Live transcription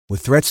With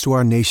threats to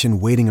our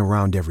nation waiting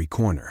around every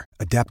corner,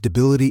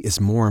 adaptability is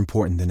more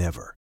important than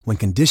ever. When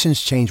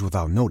conditions change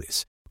without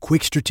notice,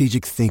 quick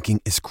strategic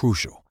thinking is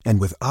crucial.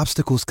 And with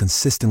obstacles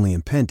consistently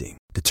impending,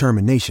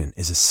 determination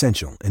is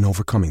essential in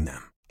overcoming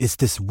them. It's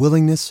this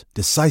willingness,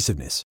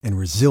 decisiveness, and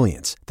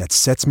resilience that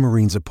sets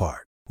Marines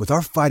apart. With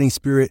our fighting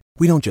spirit,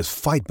 we don't just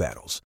fight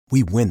battles,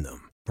 we win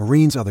them.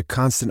 Marines are the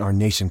constant our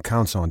nation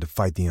counts on to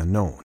fight the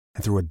unknown.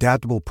 And through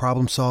adaptable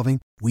problem solving,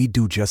 we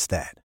do just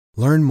that.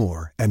 Learn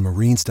more at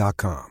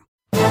marines.com.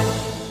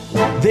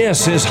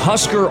 This is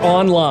Husker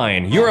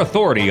Online, your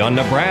authority on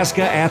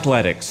Nebraska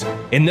athletics.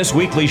 In this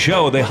weekly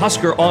show, the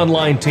Husker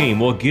Online team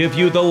will give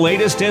you the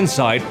latest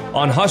insight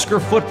on Husker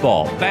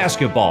football,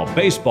 basketball,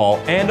 baseball,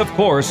 and of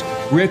course,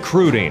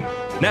 recruiting.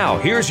 Now,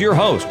 here's your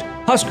host,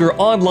 Husker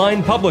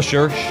Online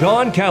publisher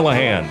Sean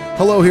Callahan.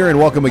 Hello here and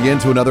welcome again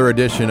to another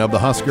edition of the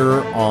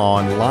Husker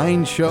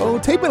Online Show.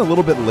 Taping a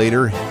little bit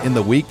later in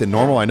the week than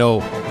normal. I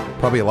know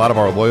probably a lot of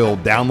our loyal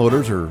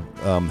downloaders are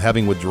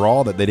having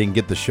withdrawal that they didn't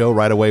get the show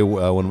right away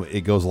when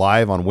it goes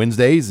live on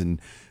Wednesdays. And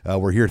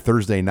we're here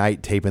Thursday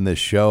night taping this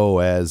show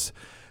as,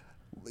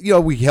 you know,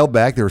 we held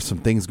back. There were some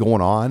things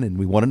going on, and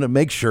we wanted to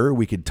make sure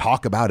we could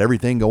talk about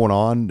everything going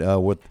on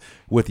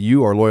with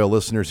you, our loyal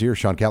listeners here,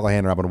 Sean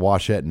Callahan, Robin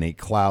Washett, Nate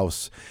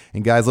Klaus.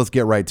 And guys, let's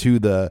get right to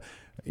the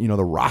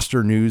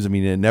roster news. I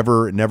mean, it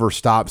never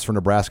stops for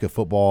Nebraska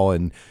football.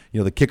 And,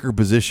 the kicker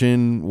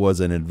position was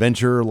an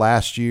adventure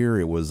last year.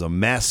 It was a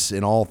mess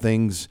in all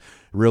things,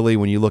 really,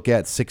 when you look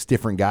at 6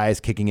 different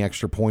guys kicking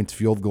extra points,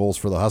 field goals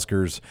for the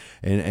Huskers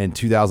in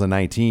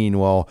 2019.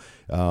 Well,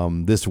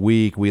 this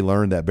week we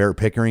learned that Barrett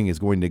Pickering is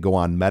going to go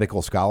on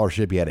medical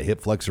scholarship. He had a hip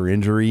flexor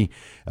injury.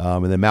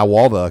 And then Matt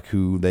Walduck,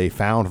 who they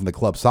found from the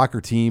club soccer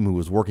team, who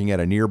was working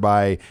at a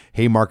nearby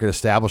Haymarket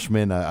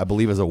establishment, I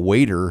believe as a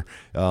waiter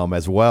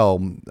as well,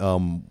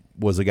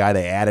 was a guy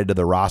they added to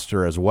the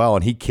roster as well.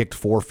 And he kicked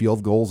 4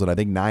 field goals and I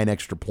think 9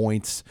 extra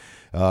points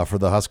for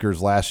the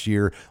Huskers last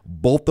year.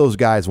 Both those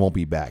guys won't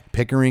be back.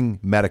 Pickering,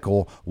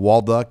 medical.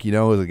 Walduck,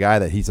 is a guy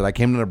that he said, I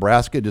came to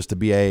Nebraska just to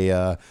be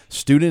a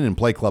student and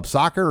play club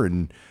soccer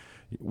and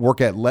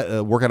work at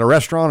a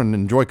restaurant and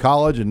enjoy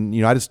college. And,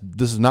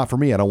 this is not for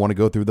me. I don't want to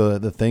go through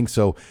the thing.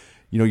 So,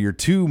 your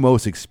 2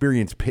 most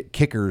experienced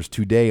kickers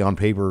today on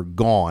paper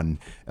gone.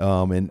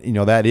 And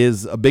that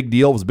is a big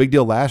deal. It was a big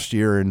deal last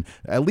year. And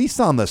at least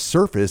on the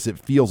surface, it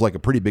feels like a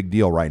pretty big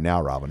deal right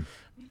now, Robin.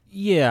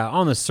 Yeah,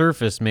 on the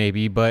surface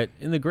maybe, but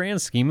in the grand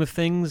scheme of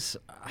things,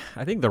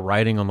 I think the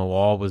writing on the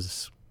wall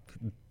was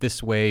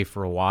this way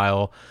for a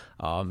while.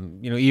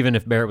 Even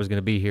if Barrett was going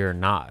to be here or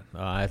not,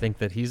 I think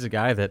that he's a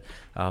guy that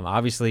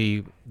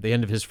obviously the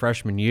end of his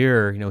freshman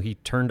year, he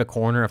turned a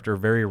corner after a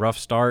very rough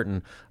start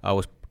and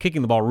was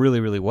kicking the ball really,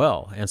 really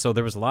well. And so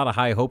there was a lot of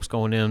high hopes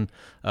going in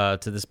to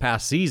this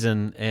past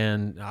season,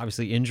 and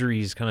obviously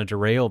injuries kind of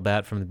derailed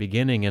that from the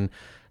beginning. And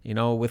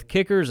with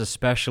kickers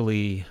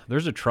especially,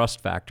 there's a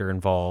trust factor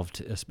involved,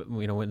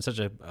 in such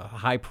a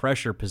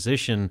high-pressure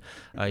position.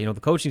 The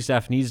coaching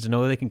staff needs to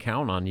know they can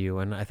count on you,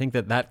 and I think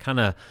that kind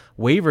of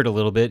wavered a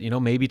little bit,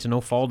 maybe to no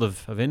fault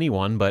of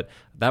anyone, but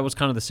that was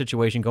kind of the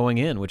situation going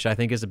in, which I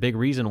think is a big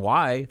reason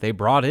why they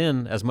brought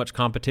in as much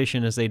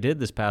competition as they did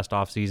this past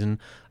offseason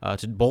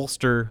to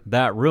bolster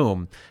that room.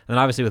 And then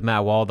obviously with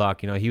Matt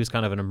Walduck, he was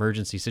kind of an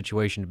emergency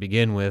situation to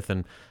begin with,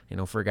 and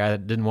for a guy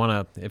that didn't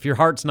want to, if your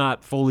heart's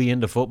not fully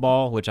into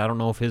football, which I don't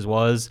know if his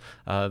was,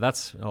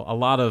 that's a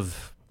lot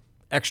of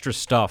extra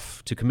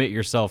stuff to commit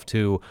yourself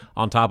to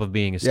on top of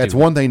being a student. Yeah, it's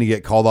one thing to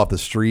get called off the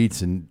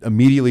streets and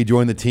immediately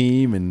join the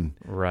team and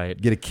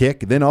get a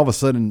kick. Then all of a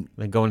sudden...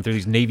 Then going through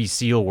these Navy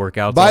SEAL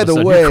workouts. By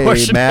the way,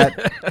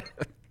 Matt,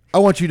 I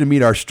want you to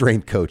meet our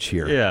strength coach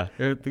here. Yeah,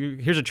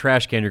 here's a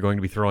trash can you're going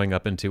to be throwing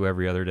up into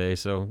every other day.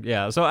 So,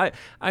 yeah, so I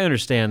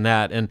understand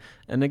that. And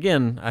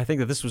again, I think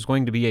that this was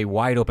going to be a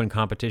wide-open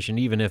competition,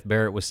 even if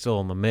Barrett was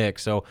still in the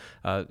mix. So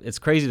it's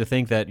crazy to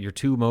think that your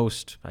 2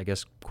 most, I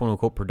guess,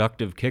 quote-unquote,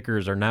 productive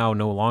kickers are now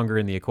no longer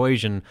in the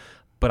equation.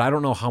 But I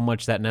don't know how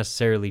much that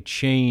necessarily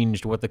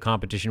changed what the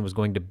competition was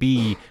going to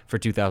be for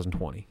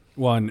 2020.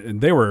 Well,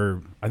 and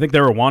I think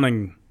they were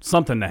wanting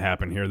something to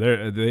happen here.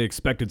 They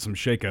expected some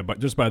shakeup, but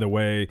just by the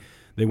way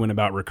they went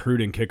about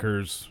recruiting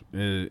kickers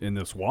in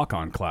this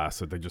walk-on class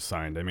that they just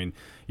signed. I mean,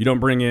 you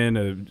don't bring in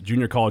a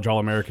junior college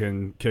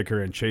All-American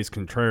kicker and Chase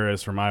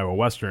Contreras from Iowa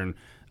Western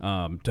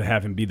to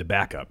have him be the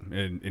backup.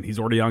 And he's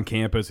already on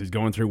campus. He's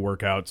going through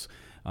workouts.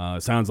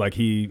 Sounds like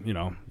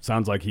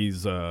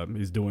he's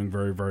doing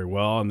very, very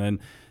well. And then,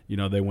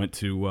 they went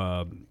to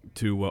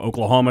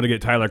Oklahoma to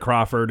get Tyler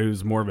Crawford,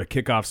 who's more of a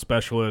kickoff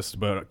specialist,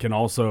 but can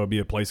also be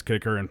a place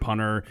kicker and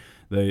punter.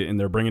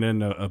 They're bringing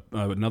in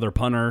another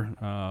punter,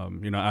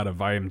 out of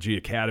IMG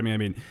Academy. I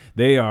mean,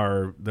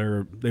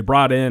 they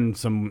brought in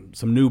some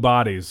new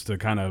bodies to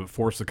kind of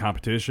force the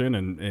competition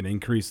and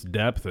increase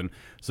depth. And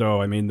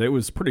so, I mean, it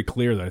was pretty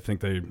clear that I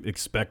think they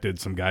expected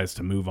some guys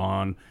to move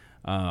on.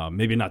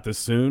 Maybe not this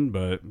soon,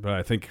 but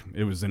I think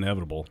it was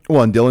inevitable.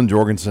 Well, and Dylan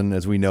Jorgensen,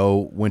 as we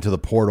know, went to the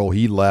portal.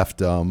 He left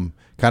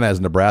kind of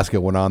as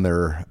Nebraska went on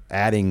their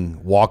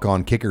adding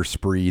walk-on kicker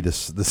spree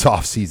this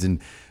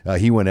offseason.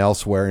 He went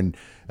elsewhere. And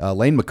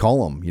Lane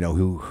McCollum,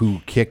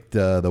 who kicked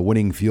the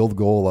winning field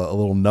goal, a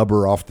little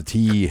nubber off the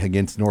tee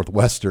against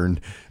Northwestern.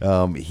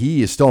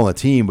 He is still on the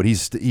team, but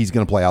he's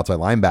going to play outside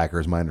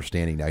linebacker, is my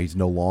understanding now. He's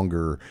no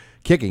longer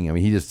kicking. I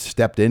mean, he just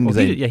stepped in. Well,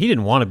 he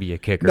didn't want to be a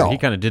kicker. No. He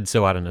kind of did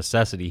so out of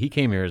necessity. He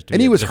came here as and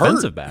he was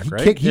defensive hurt. back, He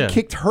right? He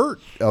kicked hurt.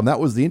 That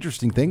was the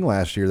interesting thing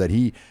last year, that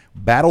he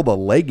battled a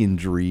leg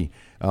injury.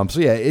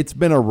 It's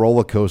been a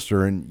roller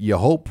coaster, and you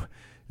hope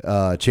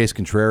Chase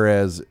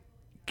Contreras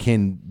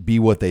can be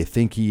what they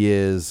think he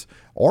is.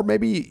 Or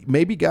maybe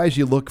guys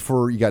you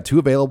got 2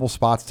 available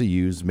spots to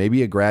use.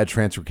 Maybe a grad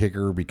transfer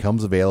kicker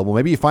becomes available.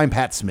 Maybe you find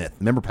Pat Smith.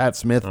 Remember Pat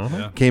Smith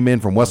came in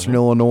from Western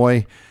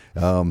Illinois,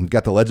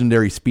 got the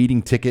legendary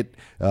speeding ticket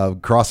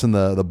crossing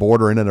the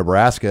border into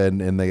Nebraska,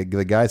 and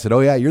the guy said, "Oh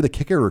yeah, you're the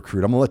kicker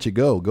recruit. I'm gonna let you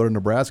go to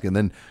Nebraska," and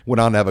then went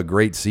on to have a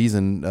great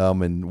season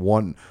and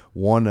won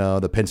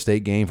the Penn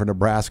State game for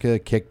Nebraska,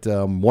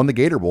 won the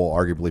Gator Bowl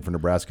arguably for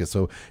Nebraska.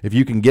 So if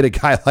you can get a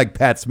guy like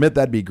Pat Smith,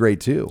 that'd be great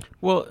too.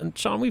 Well, and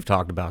Sean, we've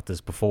talked about this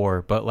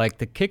before, but like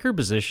the kicker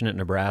position at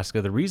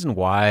Nebraska, the reason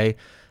why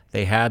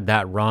they had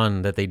that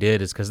run that they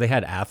did is because they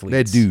had athletes. They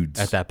had dudes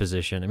at that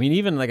position. I mean,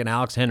 even like an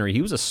Alex Henry,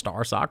 he was a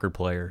star soccer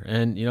player.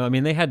 And,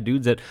 they had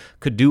dudes that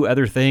could do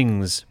other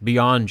things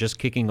beyond just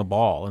kicking a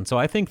ball. And so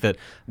I think that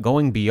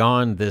going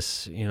beyond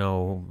this,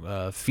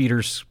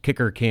 feeders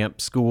kicker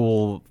camp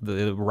school,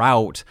 the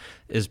route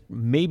is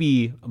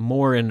maybe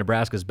more in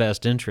Nebraska's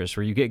best interest,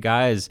 where you get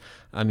guys,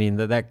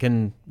 that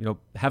can,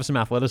 have some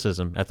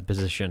athleticism at the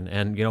position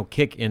and,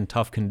 kick in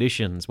tough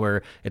conditions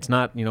where it's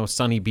not,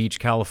 sunny beach,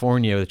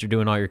 California that you're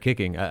doing all your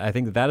kicking. I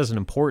think that is an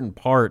important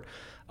part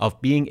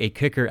of being a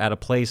kicker at a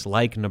place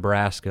like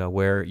Nebraska,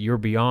 where you're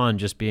beyond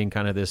just being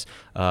kind of this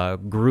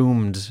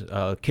groomed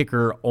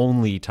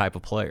kicker-only type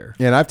of player.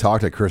 Yeah, and I've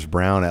talked to Chris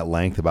Brown at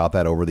length about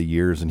that over the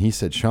years, and he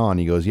said, Sean,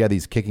 he goes, yeah,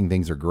 these kicking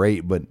things are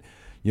great, but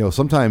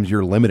sometimes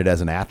you're limited as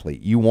an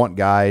athlete. You want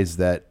guys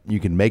that you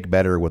can make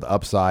better with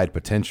upside,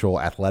 potential,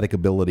 athletic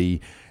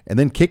ability, and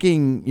then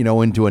kicking,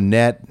 into a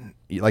net,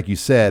 like you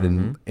said,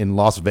 in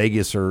Las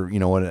Vegas or,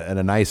 in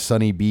a nice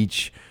sunny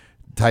beach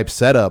type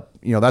setup,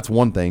 that's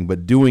one thing,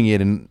 but doing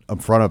it in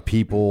front of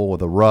people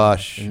with a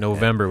rush. In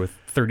November with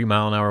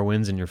 30-mile-an-hour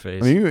winds in your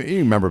face. I mean, you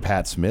remember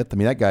Pat Smith. I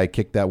mean, that guy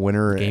kicked that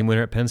winner. Game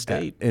winner at Penn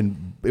State.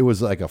 And it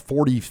was like a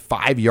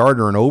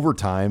 45-yarder in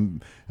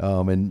overtime.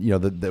 And, he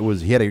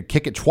had to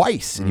kick it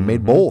twice, and he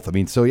made both. I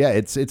mean, so, yeah,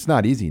 it's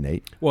not easy,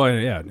 Nate. Well,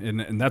 yeah,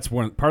 and that's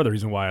part of the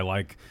reason why I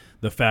like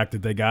the fact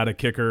that they got a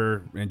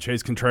kicker and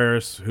Chase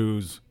Contreras,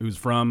 who's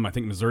from, I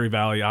think, Missouri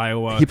Valley,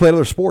 Iowa. He played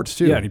other sports,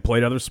 too. Yeah, and he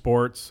played other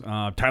sports.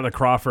 Tyler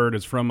Crawford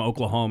is from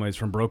Oklahoma. He's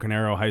from Broken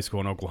Arrow High School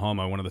in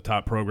Oklahoma, one of the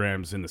top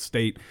programs in the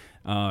state.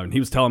 And he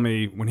was telling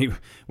me when he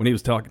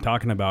was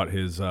talking about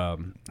his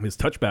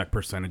touchback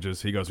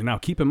percentages, he goes, now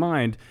keep in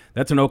mind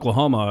that's in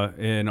Oklahoma,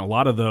 and a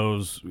lot of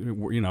those,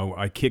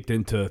 I kicked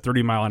into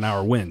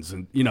 30-mile-an-hour winds,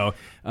 and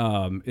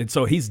and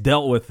so he's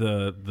dealt with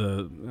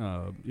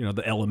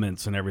the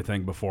elements and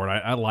everything before. And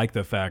I like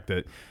the fact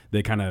that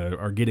they kind of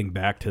are getting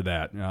back to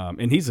that.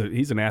 And he's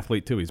an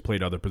athlete too. He's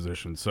played other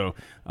positions, so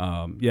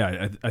I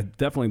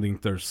definitely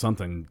think there's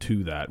something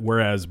to that.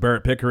 Whereas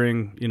Barrett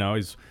Pickering,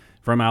 he's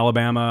from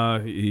Alabama.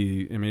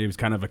 He was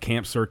kind of a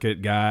camp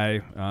circuit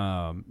guy,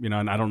 and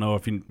I don't know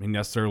if he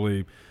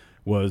necessarily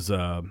was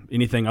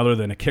anything other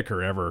than a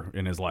kicker ever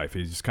in his life.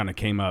 He just kind of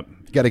came up.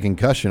 He got a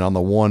concussion on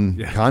the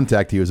one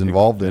contact he was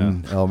involved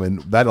in,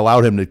 and that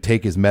allowed him to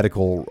take his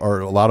medical, or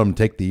allowed him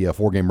to take the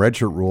 4-game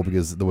redshirt rule,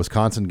 because the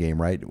Wisconsin game,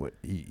 right?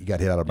 He got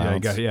hit out of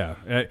bounds.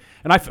 And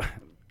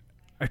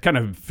I kind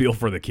of feel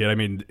for the kid. I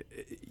mean,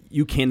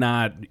 you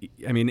cannot.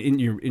 I mean, in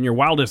your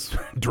wildest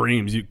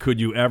dreams, could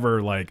you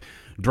ever like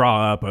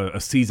draw up a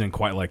season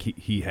quite like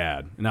he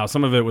had? Now,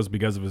 some of it was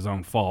because of his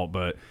own fault,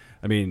 but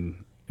I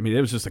mean, it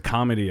was just a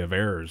comedy of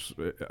errors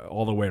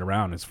all the way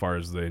around as far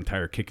as the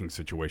entire kicking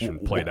situation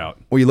played out.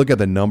 Well, you look at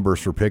the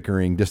numbers for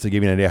Pickering, just to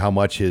give you an idea how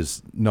much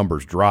his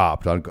numbers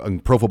dropped. On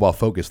Pro Football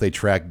Focus, they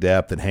track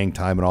depth and hang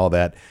time and all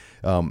that.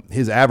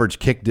 His average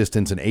kick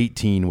distance in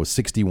 18 was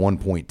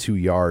 61.2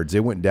 yards.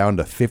 It went down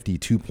to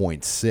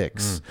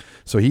 52.6.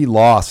 So he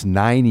lost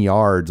 9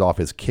 yards off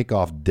his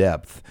kickoff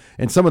depth.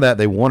 And some of that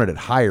they wanted it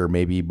higher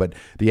maybe, but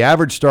the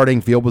average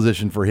starting field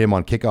position for him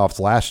on kickoffs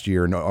last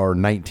year, or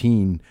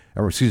 18,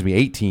 was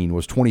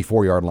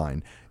 24-yard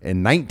line.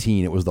 And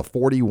 19, it was the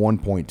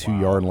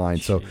 41.2-yard line.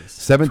 So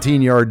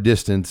 17-yard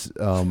distance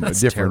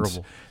difference.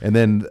 Terrible. And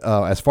then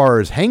as far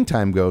as hang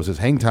time goes, his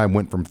hang time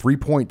went from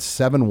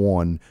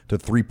 3.71 to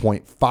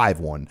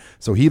 3.51.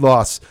 So he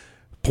lost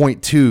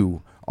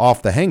 0.2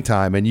 off the hang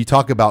time. And you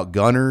talk about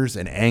gunners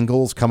and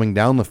angles coming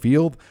down the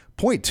field.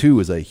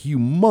 0.2 is a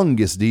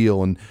humongous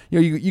deal. And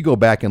you go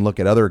back and look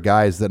at other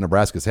guys that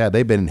Nebraska's had.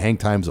 They've been in hang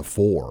times of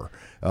 4.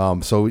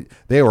 So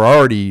they were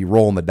already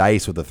rolling the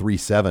dice with a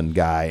 3.7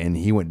 guy, and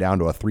he went down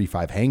to a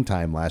 3.5 hang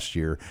time last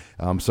year.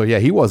 So yeah,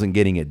 he wasn't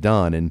getting it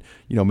done, and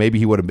maybe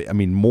he would have. I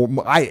mean, more.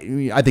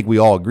 I think we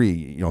all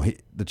agree.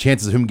 The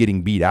chances of him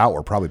getting beat out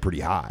were probably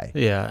pretty high.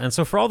 Yeah, and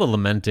so for all the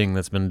lamenting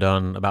that's been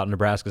done about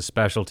Nebraska's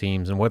special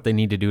teams and what they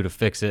need to do to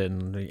fix it,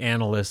 and the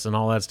analysts and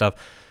all that stuff,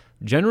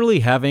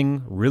 generally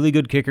having really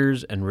good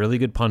kickers and really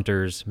good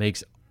punters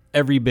makes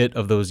every bit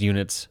of those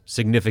units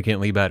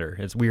significantly better.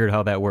 It's weird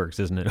how that works,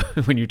 isn't it?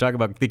 When you talk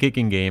about the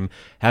kicking game,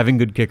 having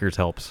good kickers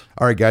helps.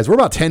 All right, guys, we're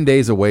about 10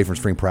 days away from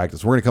spring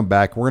practice. We're going to come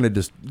back. We're going to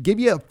just give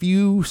you a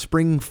few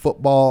spring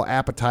football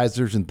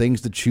appetizers and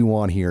things to chew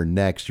on here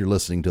next. You're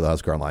listening to the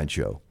Husker Online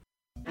Show.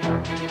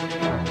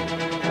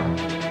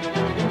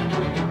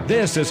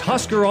 This is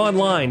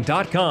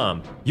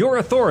HuskerOnline.com, your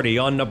authority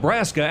on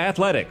Nebraska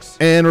athletics.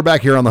 And we're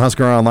back here on the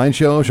Husker Online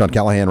Show. Sean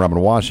Callahan, Robin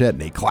Washett,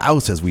 Nate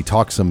Klaus, as we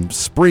talk some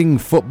spring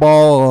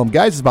football.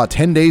 Guys, it's about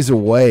 10 days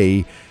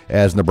away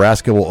as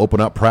Nebraska will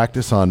open up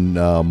practice on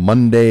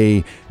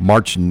Monday,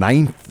 March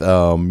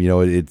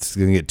 9th. It's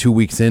going to get 2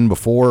 weeks in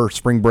before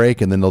spring break,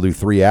 and then they'll do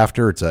 3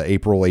 after. It's an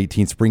April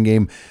 18th spring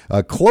game.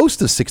 Close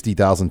to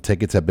 60,000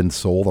 tickets have been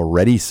sold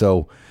already,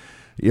 so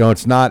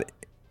it's not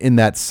in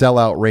that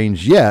sellout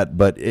range yet,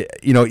 but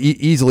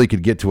easily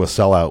could get to a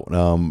sellout.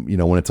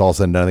 When it's all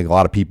said and done, I think a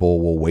lot of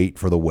people will wait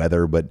for the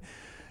weather, but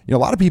a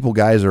lot of people,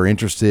 guys, are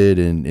interested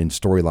in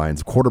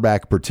storylines,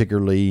 quarterback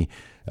particularly.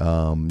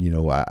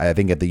 I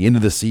think at the end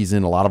of the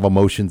season, a lot of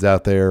emotions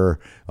out there.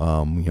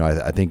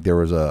 I think there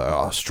was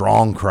a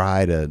strong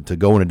cry to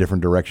go in a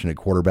different direction at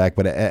quarterback,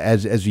 but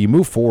as you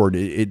move forward,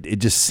 it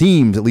just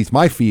seems, at least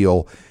my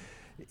feel,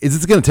 is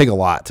it's going to take a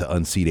lot to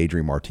unseat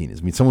Adrian Martinez.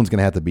 I mean, someone's going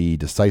to have to be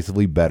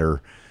decisively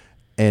better.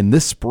 And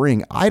this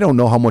spring, I don't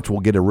know how much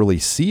we'll get to really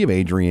see of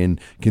Adrian,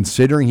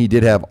 considering he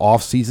did have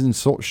off-season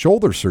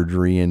shoulder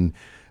surgery. And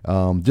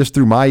just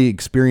through my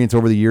experience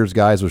over the years,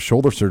 guys, with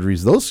shoulder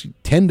surgeries, those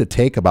tend to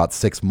take about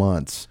 6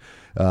 months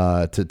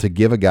to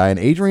give a guy. And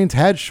Adrian's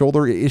had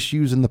shoulder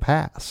issues in the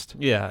past.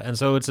 Yeah, and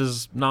so it's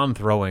his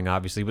non-throwing,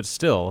 obviously, but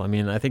still, I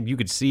mean, I think you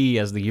could see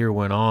as the year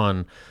went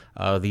on,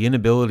 the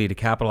inability to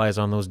capitalize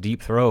on those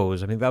deep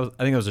throws. I think that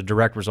was a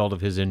direct result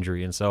of his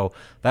injury. And so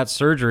that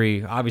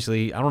surgery,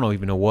 obviously, I don't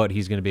even know what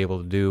he's going to be able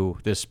to do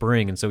this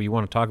spring. And so you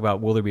want to talk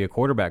about, will there be a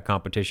quarterback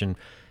competition?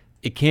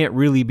 It can't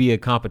really be a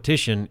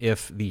competition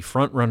if the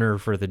front runner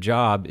for the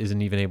job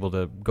isn't even able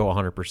to go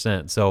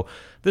 100%. So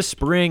this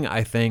spring,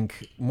 I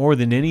think, more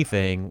than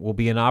anything, will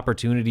be an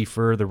opportunity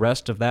for the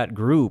rest of that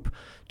group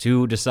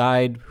to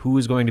decide who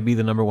is going to be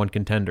the number one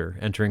contender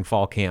entering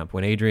fall camp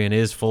when Adrian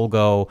is full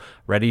go,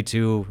 ready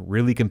to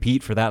really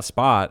compete for that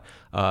spot.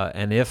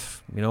 And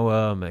if,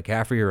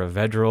 McCaffrey or a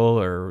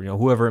Vedral or,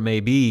 whoever it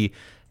may be,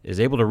 is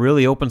able to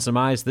really open some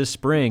eyes this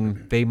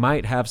spring, they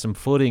might have some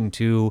footing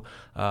to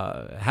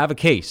have a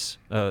case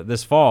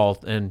this fall,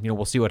 and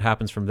we'll see what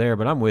happens from there.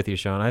 But I'm with you,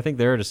 Sean. I think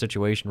they're at a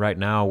situation right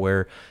now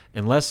where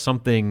unless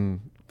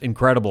something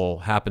incredible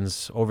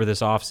happens over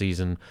this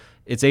offseason,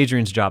 it's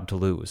Adrian's job to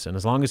lose. And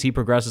as long as he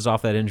progresses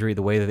off that injury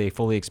the way that they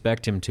fully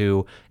expect him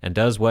to and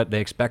does what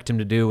they expect him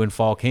to do in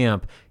fall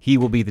camp, he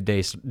will be the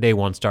day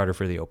one starter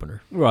for the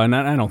opener. Well, and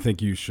I don't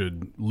think you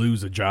should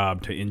lose a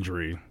job to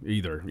injury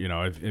either.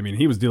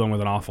 He was dealing with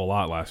an awful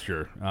lot last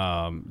year.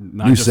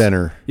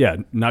 Center. Yeah,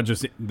 not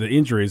just the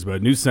injuries,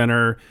 but new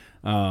center,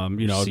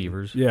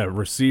 receivers. Yeah,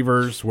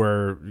 receivers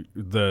where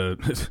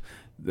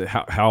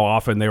how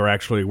often they were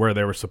actually where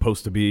they were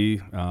supposed to be,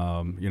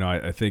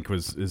 I think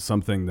is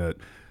something that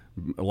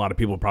a lot of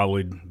people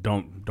probably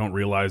don't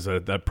realize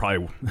that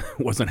probably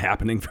wasn't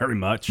happening very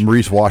much.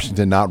 Maurice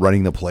Washington not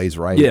running the plays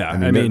right. Yeah,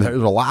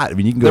 there's a lot.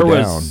 You can go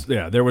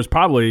down. There was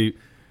probably.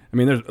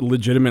 There's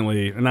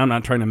legitimately, and I'm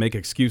not trying to make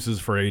excuses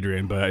for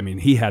Adrian, but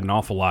he had an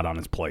awful lot on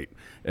his plate,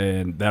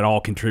 and that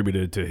all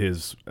contributed to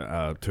his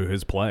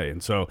play.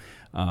 And so,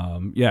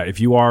 if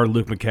you are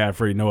Luke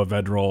McCaffrey, Noah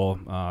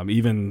Vedral,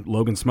 even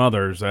Logan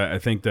Smothers, I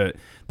think that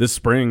this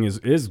spring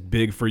is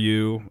big for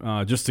you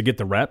just to get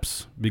the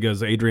reps,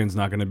 because Adrian's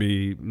not going to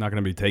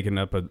be taking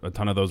up a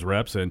ton of those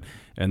reps. And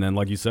then,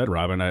 like you said,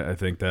 Robin, I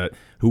think that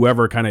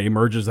whoever kind of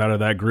emerges out of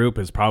that group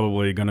is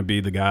probably going to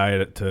be the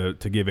guy to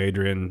give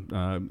Adrian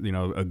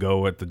a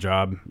go at the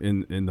job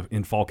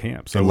in fall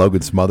camp. So and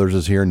Logan Smothers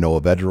is here,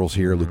 Noah Vedral's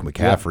here, Luke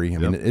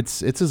McCaffrey.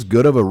 It's as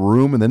good of a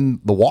room, and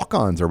then the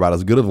walk-ons are about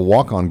as good of a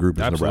walk-on group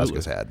as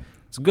Nebraska's had.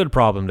 It's a good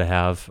problem to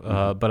have,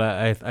 but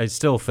I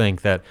still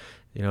think that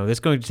it's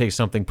going to take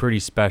something pretty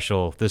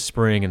special this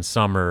spring and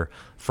summer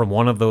from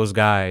one of those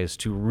guys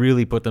to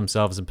really put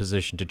themselves in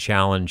position to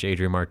challenge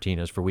Adrian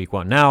Martinez for week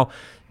one. Now,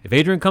 if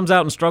Adrian comes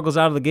out and struggles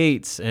out of the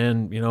gates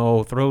and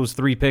throws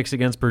 3 picks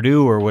against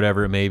Purdue or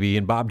whatever it may be,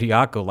 and Bob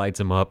Diaco lights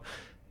him up,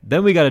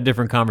 then we got a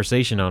different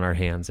conversation on our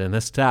hands, and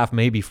the staff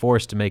may be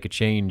forced to make a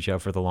change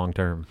for the long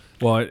term.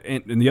 Well,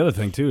 and the other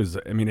thing, too, is,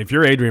 if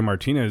you're Adrian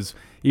Martinez,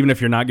 even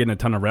if you're not getting a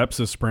ton of reps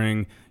this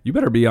spring, you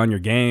better be on your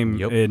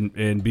game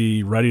and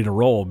be ready to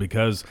roll,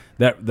 because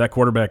that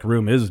quarterback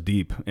room is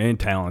deep and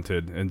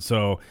talented. And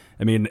so,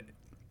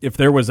 if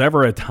there was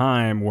ever a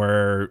time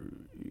where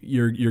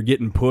you're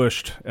getting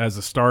pushed as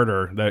a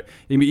starter. That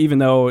even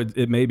though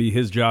it may be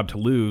his job to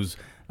lose,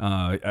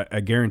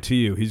 I guarantee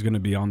you he's going to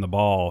be on the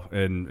ball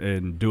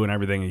and doing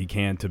everything he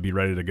can to be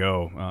ready to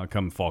go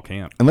come fall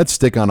camp. And let's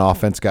stick on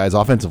offense, guys.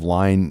 Offensive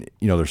line,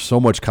 there's so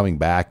much coming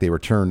back. They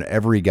return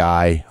every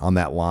guy on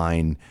that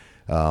line.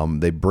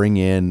 They bring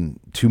in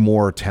 2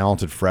 more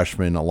talented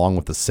freshmen along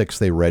with the 6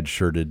 they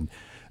redshirted.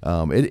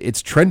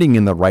 It's trending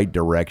in the right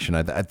direction.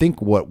 I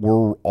think what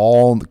we're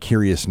all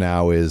curious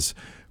now is,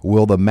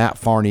 will the Matt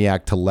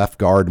Farniak to left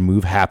guard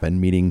move happen,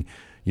 meaning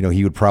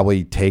he would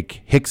probably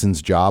take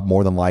Hickson's job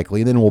more than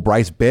likely. And then will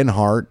Bryce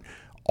Benhart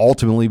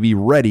ultimately be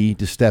ready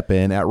to step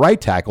in at right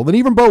tackle? Then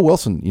even Bo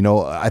Wilson,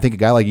 I think a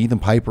guy like Ethan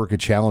Piper could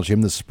challenge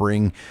him this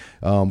spring.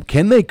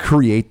 Can they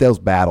create those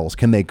battles?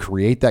 Can they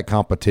create that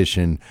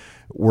competition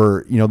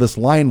where, this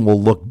line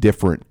will look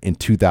different in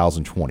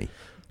 2020?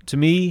 To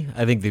me,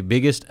 I think the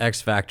biggest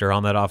X factor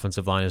on that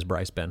offensive line is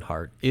Bryce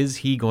Benhart. Is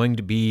he going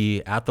to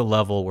be at the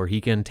level where he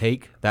can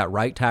take that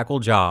right tackle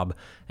job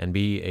and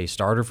be a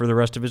starter for the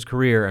rest of his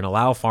career and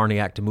allow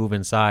Farniak to move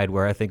inside,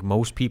 where I think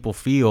most people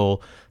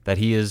feel that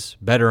he is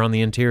better on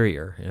the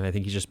interior, and I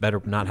think he's just better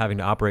not having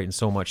to operate in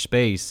so much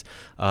space.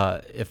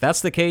 If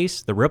that's the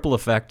case, the ripple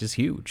effect is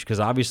huge, because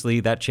obviously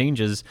that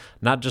changes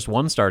not just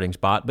one starting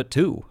spot, but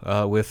 2,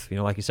 with,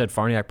 like you said,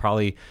 Farniak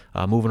probably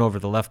moving over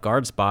the left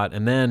guard spot,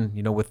 and then,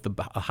 with the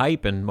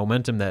hype and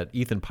momentum that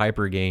Ethan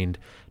Piper gained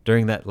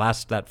during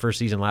that first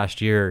season last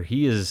year,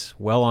 he is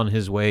well on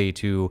his way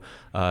to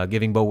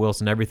giving Bo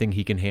Wilson everything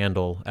he can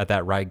handle at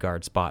that right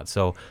guard spot.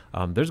 So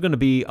there's going to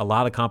be a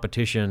lot of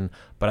competition,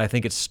 but I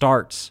think it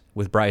starts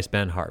with Bryce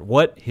Benhart.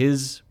 What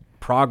his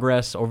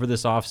progress over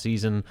this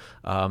offseason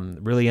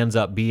really ends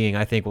up being,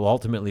 I think, will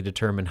ultimately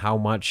determine how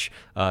much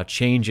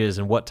changes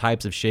and what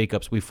types of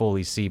shakeups we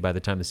fully see by the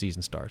time the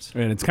season starts.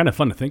 And it's kind of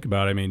fun to think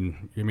about. I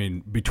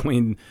mean,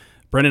 between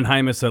Brendan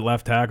Hymas at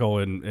left tackle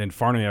and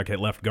Farniak at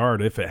left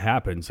guard, if it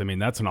happens,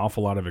 that's an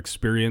awful lot of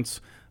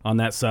experience on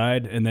that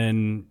side. And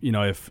then,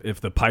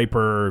 if the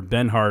Piper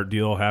Benhart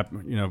deal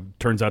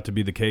turns out to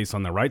be the case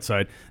on the right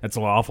side, that's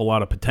an awful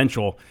lot of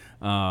potential.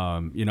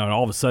 And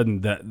all of a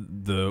sudden that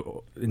the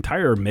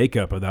entire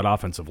makeup of that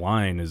offensive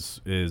line is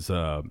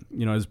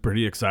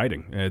pretty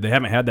exciting. They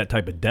haven't had that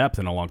type of depth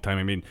in a long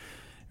time.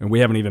 And we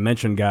haven't even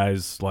mentioned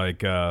guys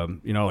like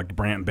like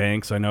Brant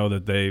Banks. I know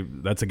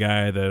that's a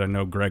guy that I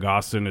know Greg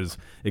Austin is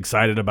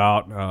excited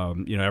about.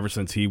 Ever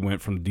since he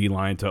went from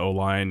D-line to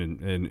O-line,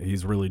 and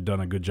he's really done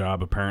a good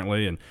job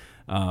apparently. And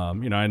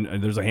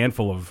and there's a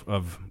handful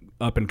of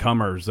up and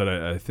comers that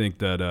I think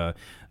that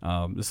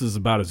this is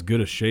about as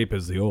good a shape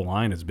as the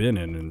O-line has been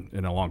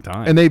in a long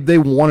time. And they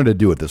wanted to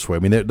do it this way.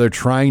 They're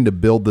trying to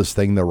build this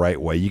thing the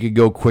right way. You could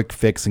go quick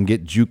fix and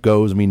get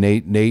JUCOs.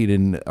 Nate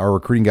and our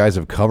recruiting guys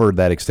have covered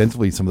that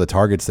extensively, some of the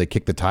targets they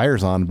kicked the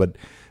tires on, but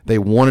they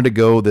wanted to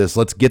go this,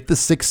 let's get the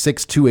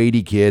 6'6",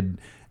 280 kid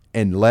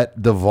and let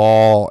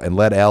Duvall and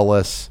let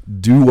Ellis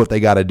do what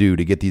they got to do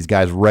to get these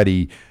guys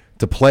ready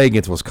to play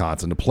against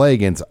Wisconsin, to play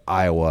against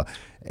Iowa.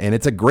 And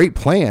it's a great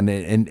plan,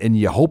 and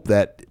you hope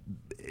that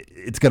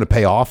it's going to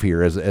pay off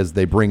here as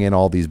they bring in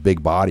all these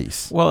big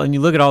bodies. Well, and you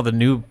look at all the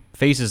new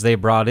faces they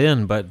brought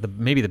in, but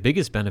maybe the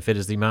biggest benefit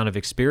is the amount of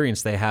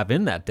experience they have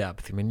in that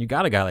depth. You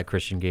got a guy like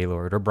Christian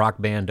Gaylord or Brock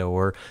Bando,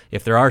 or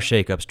if there are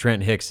shakeups,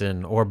 Trent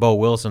Hickson or Bo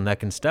Wilson that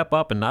can step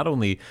up and not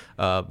only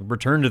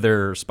return to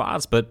their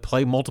spots, but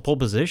play multiple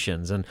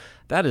positions. And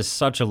that is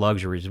such a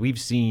luxury. We've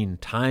seen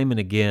time and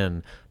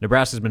again,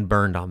 Nebraska's been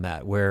burned on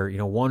that, where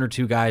 1 or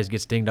 2 guys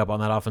get dinged up on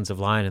that offensive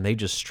line and they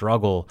just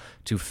struggle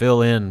to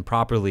fill in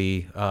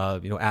properly,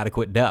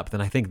 adequate depth.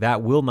 And I think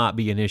that will not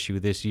be an issue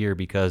this year,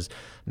 because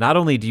not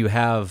only do you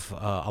have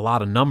a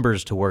lot of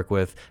numbers to work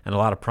with and a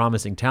lot of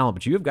promising talent,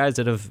 but you have guys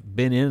that have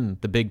been in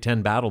the Big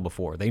Ten battle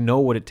before. They know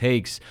what it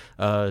takes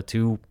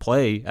to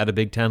play at a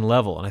Big Ten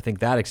level. And I think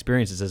that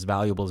experience is as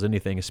valuable as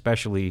anything,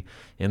 especially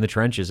in the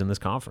trenches in this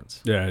conference.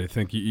 Yeah, I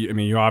think,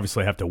 you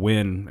obviously have to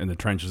win in the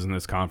trenches in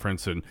this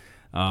conference, and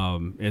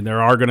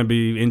there are going to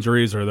be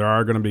injuries, or there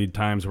are going to be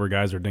times where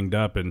guys are dinged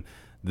up, and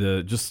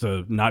just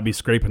to not be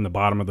scraping the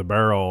bottom of the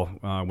barrel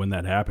when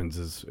that happens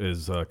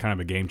is kind of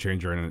a game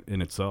changer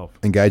in itself.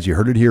 And guys, you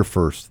heard it here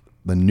first.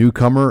 The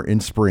newcomer in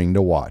spring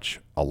to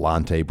watch,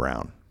 Alante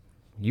Brown.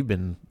 You've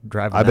been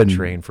driving that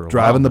train for a while.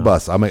 Driving the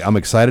bus. I'm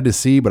excited to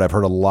see, but I've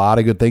heard a lot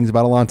of good things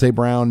about Alante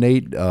Brown,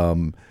 Nate.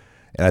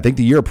 And I think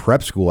the year of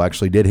prep school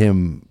actually did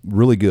him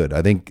really good.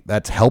 I think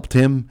that's helped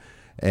him.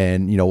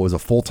 And, it was a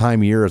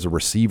full-time year as a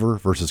receiver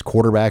versus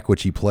quarterback,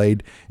 which he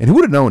played. And who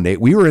would have known, Nate?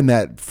 We were in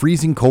that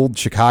freezing cold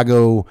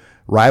Chicago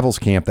Rivals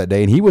camp that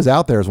day, and he was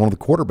out there as one of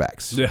the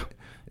quarterbacks. Yeah,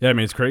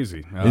 it's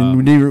crazy.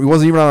 And he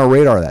wasn't even on our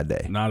radar that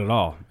day. Not at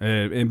all.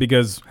 And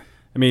because,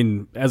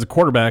 as a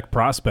quarterback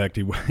prospect,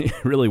 he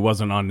really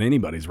wasn't on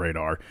anybody's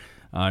radar.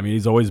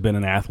 He's always been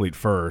an athlete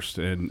first,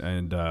 and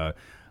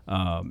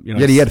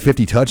yet he had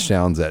 50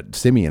 touchdowns at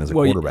Simeon as a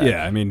quarterback.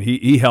 Yeah,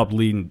 he helped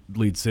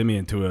lead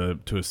Simeon to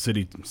a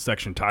city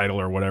section title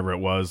or whatever it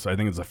was. I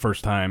think it's the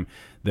first time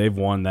they've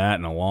won that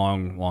in a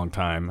long, long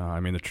time.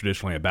 They're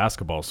traditionally a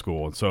basketball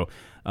school, and so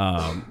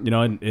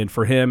And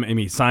for him,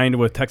 he signed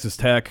with Texas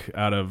Tech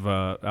out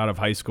of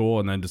high school,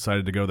 and then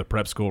decided to go the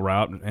prep school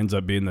route, and ends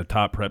up being the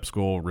top prep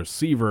school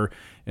receiver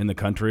in the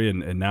country.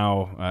 And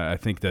now I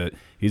think that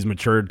he's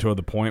matured to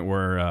the point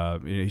where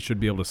he should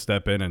be able to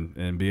step in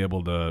and be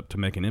able to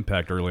make an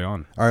impact early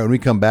on. All right, when we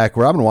come back,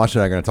 Robin and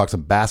Washington are going to talk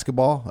some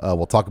basketball.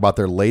 We'll talk about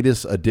their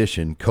latest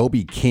addition,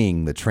 Kobe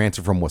King, the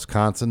transfer from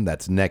Wisconsin.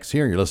 That's next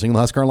here. You're listening to the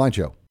Husker Online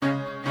Show.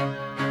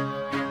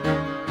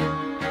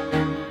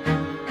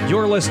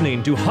 You're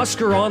listening to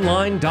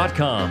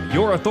HuskerOnline.com,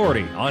 your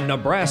authority on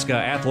Nebraska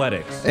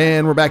athletics.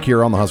 And we're back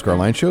here on the Husker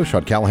Online Show.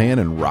 Sean Callahan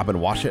and Robin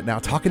Washut now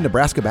talking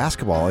Nebraska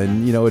basketball.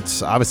 And,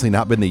 it's obviously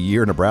not been the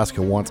year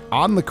Nebraska wants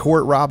on the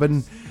court,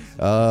 Robin.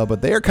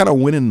 But they are kind of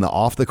winning the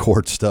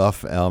off-the-court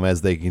stuff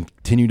as they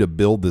continue to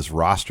build this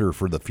roster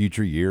for the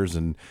future years.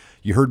 And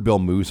you heard Bill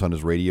Moose on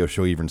his radio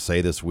show even say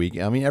this week,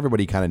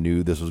 everybody kind of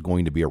knew this was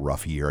going to be a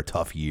rough year, a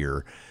tough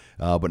year.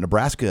 But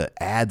Nebraska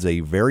adds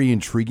a very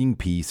intriguing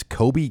piece,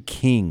 Kobe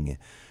King,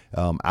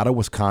 out of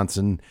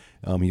Wisconsin.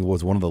 He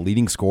was one of the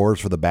leading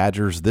scorers for the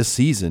Badgers this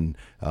season.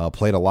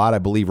 Played a lot, I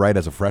believe, right,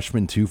 as a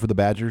freshman, too, for the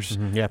Badgers.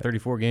 Mm-hmm. Yeah,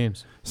 34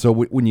 games. So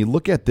when you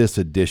look at this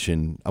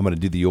addition, I'm going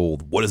to do the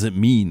old, what does it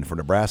mean for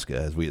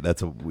Nebraska?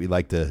 That's what we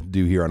like to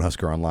do here on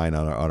Husker Online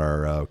on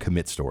our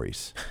commit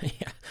stories.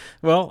 Yeah.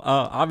 Well,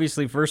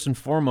 obviously, first and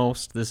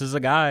foremost, this is a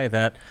guy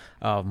that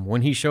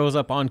when he shows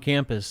up on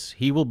campus,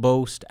 he will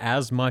boast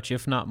as much,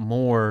 if not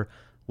more,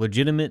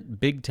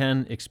 legitimate Big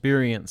Ten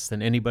experience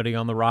than anybody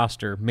on the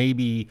roster,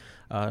 maybe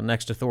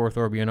next to Thor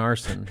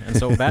Thorbjorn-Arsen. And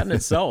so that in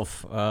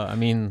itself,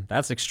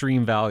 that's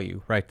extreme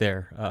value right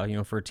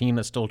there. For a team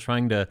that's still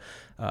trying to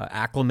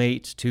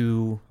acclimate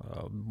to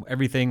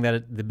everything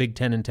that the Big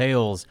Ten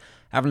entails,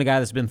 having a guy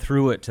that's been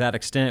through it to that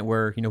extent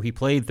where, he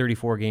played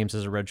 34 games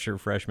as a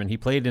redshirt freshman. He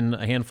played in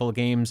a handful of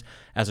games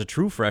as a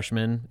true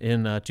freshman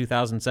in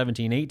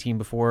 2017-18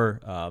 before,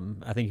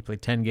 I think he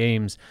played 10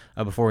 games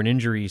before an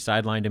injury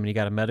sidelined him and he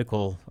got a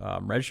medical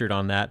redshirt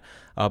on that.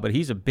 But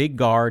he's a big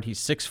guard. He's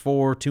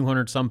 6'4",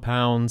 200-some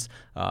pounds,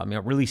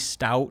 really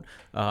stout.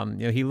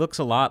 He looks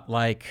a lot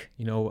like,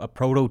 a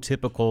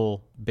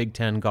prototypical Big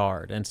Ten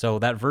guard. And so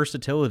that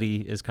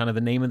versatility is kind of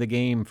the name of the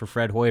game for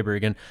Fred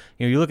Hoiberg. And,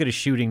 you look at his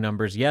shooting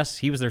numbers. Yes,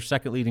 he was their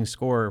second leading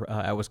scorer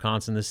at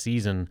Wisconsin this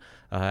season,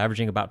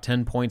 averaging about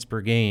 10 points per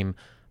game.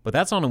 But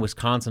that's on a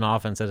Wisconsin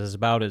offense that is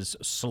about as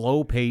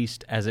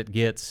slow-paced as it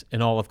gets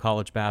in all of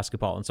college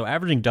basketball. And so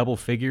averaging double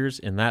figures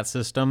in that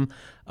system,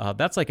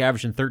 that's like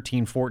averaging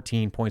 13,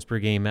 14 points per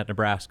game at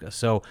Nebraska.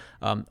 So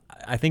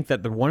I think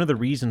that one of the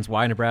reasons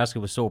why Nebraska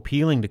was so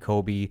appealing to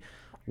Kobe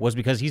was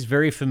because he's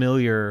very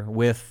familiar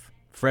with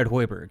Fred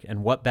Hoiberg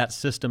and what that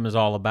system is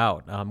all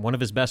about. One of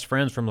his best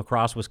friends from La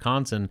Crosse,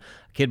 Wisconsin,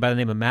 a kid by the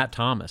name of Matt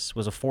Thomas,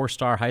 was a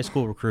 4-star high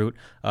school recruit,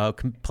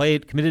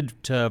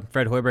 committed to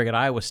Fred Hoiberg at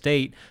Iowa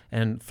State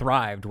and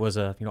thrived, was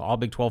a all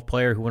Big 12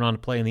 player who went on to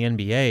play in the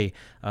NBA.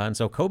 And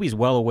so Kobe's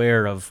well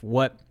aware of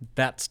what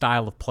that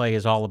style of play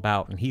is all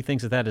about, and he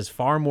thinks that is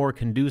far more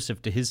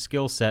conducive to his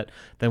skill set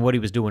than what he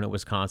was doing at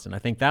Wisconsin. I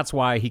think that's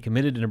why he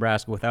committed to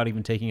Nebraska without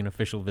even taking an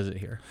official visit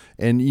here.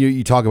 And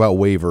you talk about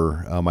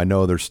waiver. I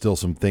know there's still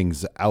some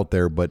things out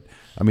there, but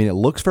it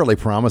looks fairly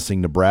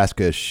promising.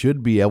 Nebraska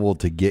should be able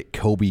to get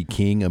Kobe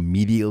King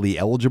immediately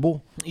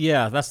eligible.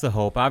 Yeah, that's the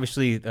hope.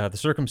 Obviously, the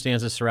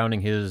circumstances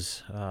surrounding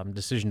his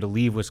decision to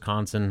leave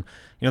Wisconsin,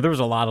 there was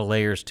a lot of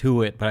layers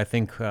to it, but I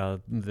think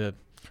the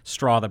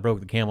straw that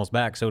broke the camel's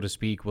back, so to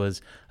speak,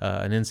 was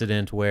an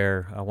incident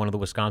where one of the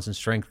Wisconsin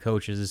strength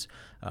coaches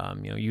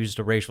used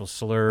a racial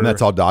slur. And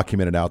that's all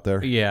documented out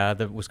there? Yeah,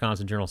 the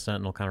Wisconsin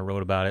Journal-Sentinel kind of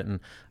wrote about it, and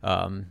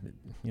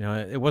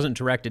it wasn't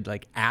directed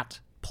at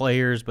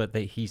players, but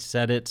he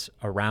said it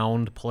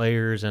around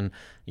players, and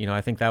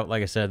I think that,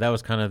 like I said, that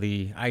was kind of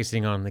the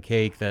icing on the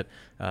cake that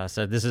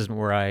said this isn't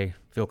where I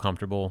feel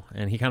comfortable,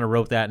 and he kind of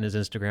wrote that in his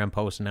Instagram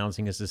post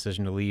announcing his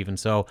decision to leave. And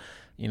so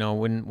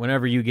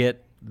whenever you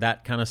get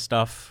that kind of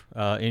stuff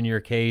in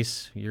your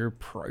case, your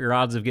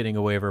odds of getting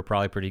a waiver are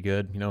probably pretty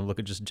good. Look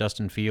at just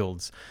Justin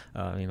Fields.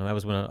 That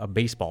was when a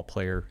baseball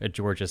player at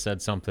Georgia said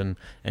something,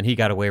 and he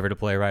got a waiver to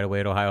play right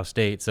away at Ohio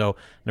State. So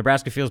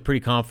Nebraska feels pretty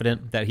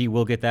confident that he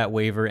will get that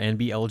waiver and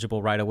be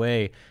eligible right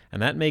away,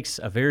 and that makes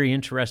a very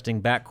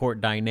interesting backcourt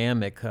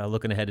dynamic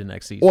looking ahead to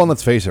next season. Well, and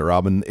let's face it,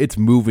 Robin, it's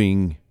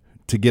moving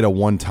to get a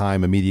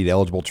one-time immediate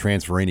eligible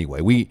transfer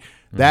anyway.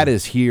 That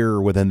is here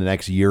within the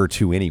next year or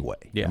two anyway.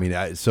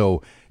 Yeah.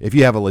 So if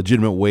you have a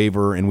legitimate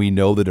waiver and we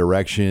know the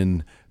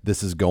direction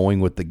this is going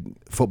with the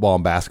football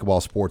and basketball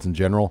sports in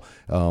general,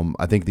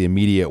 I think the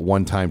immediate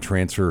one-time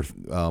transfer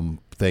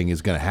thing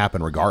is going to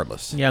happen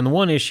regardless. Yeah, and the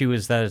one issue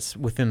is that it's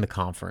within the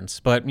conference.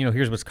 But,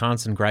 here's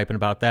Wisconsin griping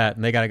about that,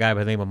 and they got a guy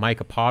by the name of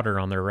Micah Potter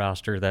on their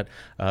roster that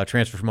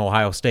transferred from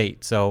Ohio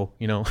State. So,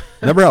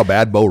 Remember how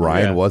bad Bo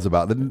Ryan was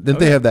about that? Didn't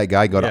they have that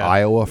guy go to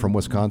Iowa from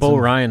Wisconsin? Bo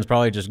Ryan's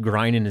probably just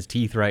grinding his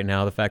teeth right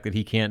now, the fact that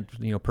he can't,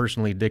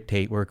 personally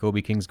dictate where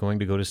Kobe King's going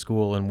to go to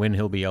school and when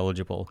he'll be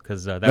eligible,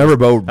 because that was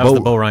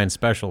the Bo Ryan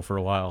special for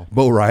a while.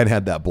 Bo Ryan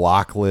had that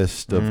block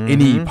list of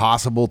any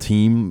possible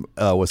team,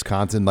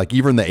 Wisconsin, like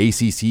even the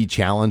ACC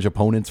Challenge challenge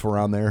opponents were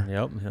on there.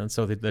 Yep, and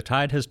so the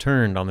tide has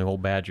turned on the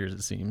old Badgers,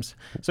 it seems.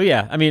 So,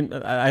 yeah, I mean,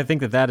 I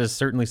think that is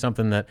certainly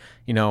something that,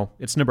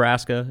 it's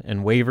Nebraska,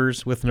 and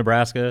waivers with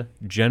Nebraska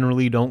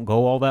generally don't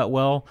go all that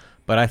well.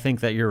 But I think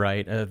that you're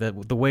right.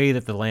 The way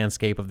that the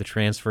landscape of the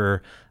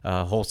transfer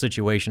whole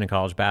situation in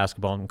college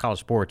basketball and college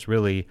sports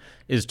really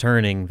is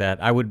turning,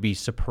 that I would be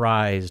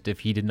surprised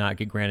if he did not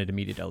get granted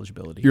immediate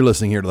eligibility. You're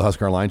listening here to the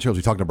Husker Online Show as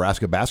we talk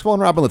Nebraska basketball.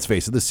 And Robin, let's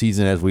face it, this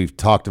season, as we've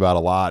talked about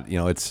a lot,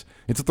 it's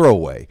a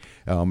throwaway.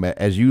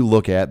 As you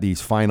look at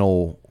these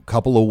final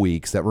couple of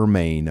weeks that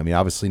remain, I mean,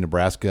 obviously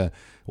Nebraska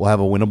will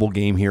have a winnable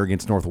game here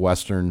against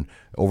Northwestern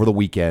over the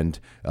weekend.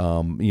 They're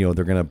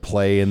going to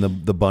play in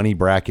the bunny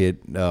bracket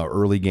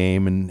early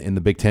game and in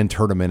the Big Ten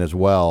tournament as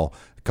well.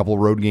 A couple of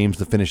road games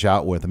to finish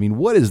out with. I mean,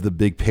 what is the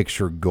big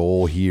picture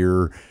goal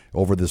here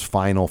over this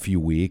final few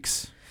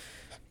weeks?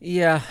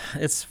 Yeah,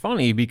 it's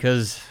funny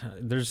because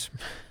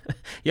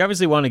you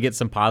obviously want to get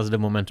some positive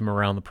momentum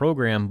around the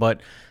program,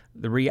 but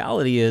the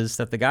reality is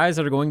that the guys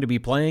that are going to be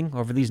playing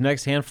over these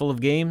next handful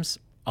of games,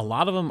 a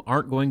lot of them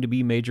aren't going to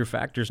be major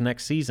factors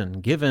next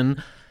season,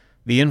 given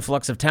the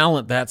influx of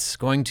talent that's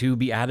going to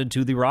be added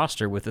to the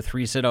roster with the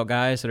 3 sit-out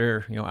guys that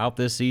are out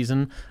this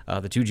season,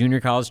 the 2 junior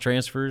college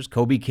transfers,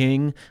 Kobe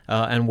King,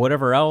 and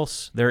whatever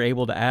else they're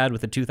able to add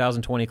with the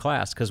 2020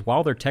 class. Because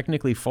while they're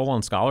technically full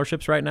on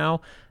scholarships right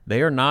now,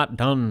 they are not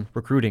done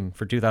recruiting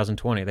for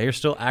 2020. They are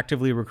still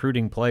actively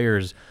recruiting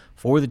players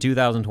for the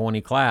 2020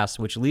 class,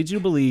 which leads you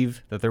to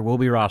believe that there will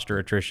be roster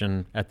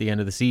attrition at the end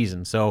of the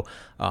season. So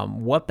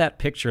what that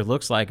picture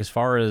looks like as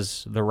far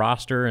as the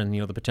roster and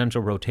the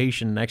potential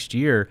rotation next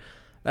year,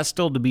 that's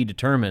still to be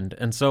determined.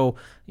 And so,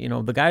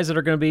 the guys that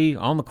are going to be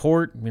on the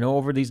court,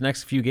 over these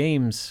next few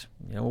games,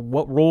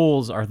 what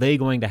roles are they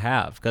going to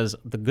have? Because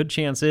the good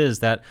chance is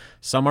that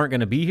some aren't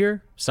going to be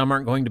here, some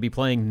aren't going to be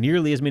playing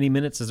nearly as many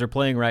minutes as they're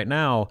playing right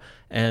now,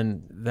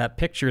 and that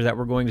picture that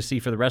we're going to see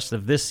for the rest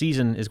of this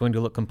season is going to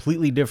look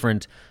completely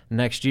different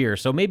next year.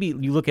 So maybe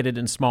you look at it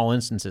in small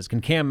instances. Can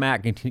Cam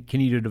Mack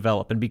continue to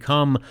develop and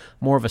become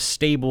more of a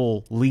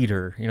stable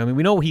leader?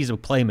 We know he's a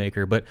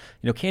playmaker, but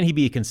can he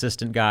be a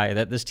consistent guy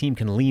that this team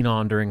can lean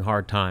on during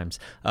hard times?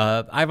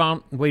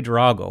 Ivan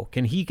Ouedraogo,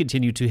 can he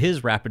continue to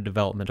his rapid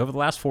development? Over the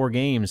last 4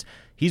 games,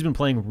 he's been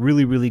playing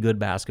really, really good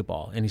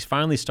basketball, and he's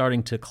finally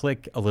starting to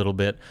click a little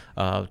bit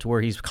to where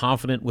he's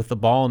confident with the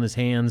ball in his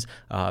hands.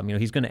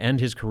 He's going to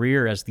end his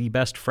career as the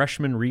best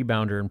freshman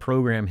rebounder in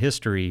program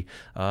history.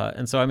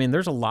 And so,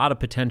 there's a lot of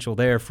potential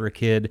there for a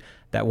kid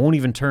that won't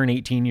even turn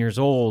 18 years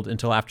old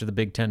until after the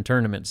Big Ten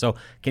tournament. So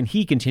can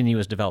he continue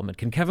his development?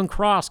 Can Kevin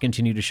Cross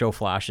continue to show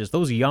flashes?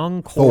 Those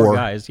young core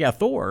guys. Yeah,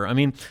 Thor.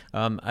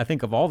 I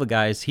think of all the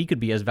guys, he could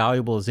be as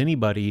valuable as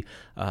anybody,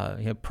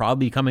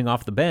 probably coming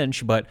off the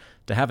bench, but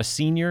to have a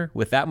senior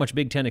with that much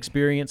Big Ten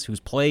experience who's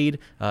played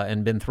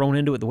and been thrown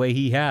into it the way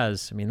he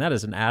has, that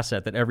is an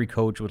asset that every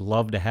coach would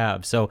love to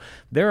have. So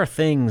there are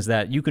things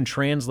that you can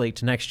translate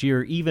to next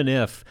year, even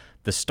if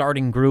the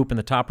starting group and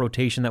the top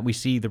rotation that we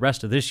see the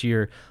rest of this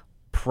year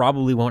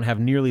probably won't have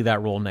nearly that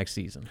role next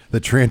season. The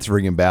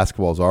transferring in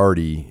basketball is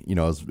already,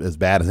 as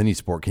bad as any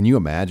sport. Can you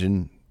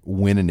imagine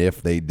when and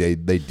if they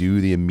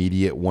do the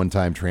immediate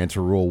one-time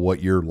transfer rule,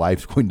 what your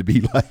life's going to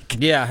be like?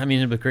 Yeah,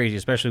 it'd be crazy,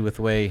 especially with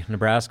the way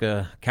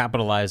Nebraska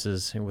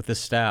capitalizes with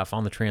this staff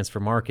on the transfer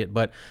market.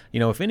 But,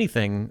 if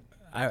anything,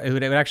 it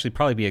would actually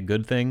probably be a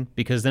good thing,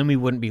 because then we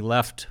wouldn't be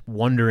left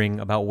wondering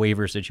about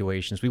waiver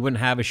situations. We wouldn't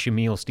have a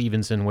Shamil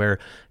Stevenson where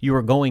you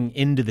are going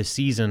into the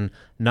season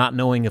not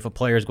knowing if a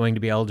player is going to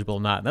be eligible or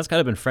not. And that's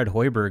kind of been Fred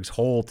Hoiberg's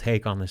whole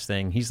take on this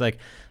thing. He's like,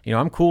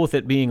 I'm cool with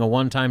it being a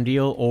one-time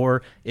deal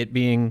or it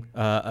being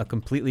a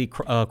completely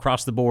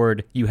across the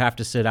board, you have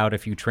to sit out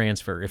if you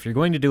transfer. If you're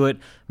going to do it,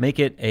 make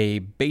it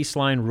a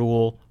baseline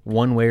rule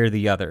one way or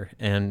the other.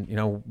 And,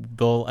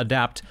 they'll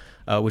adapt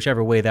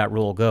whichever way that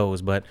rule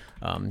goes. But,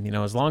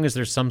 as long as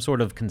there's some sort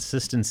of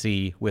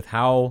consistency with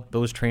how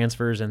those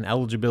transfers and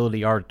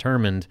eligibility are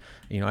determined,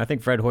 I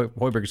think Fred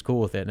Hoiberg's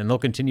cool with it, and they'll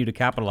continue to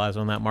capitalize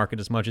on that market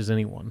as much as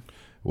anyone.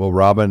 Well,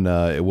 Robin,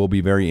 it will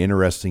be very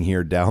interesting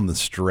here down the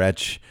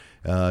stretch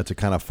to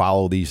kind of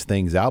follow these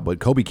things out. But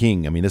Kobe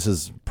King, this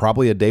is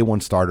probably a day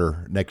one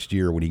starter next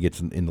year when he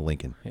gets into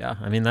Lincoln. Yeah,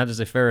 that is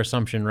a fair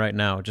assumption right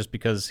now, just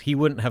because he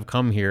wouldn't have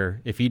come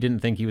here if he didn't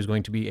think he was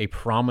going to be a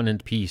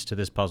prominent piece to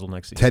this puzzle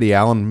next season. Teddy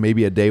Allen,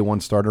 maybe a day one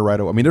starter right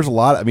away. There's a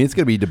lot. It's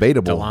going to be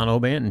debatable. Delano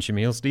Banton,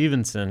 Shamil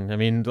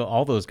Stevenson.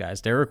 All those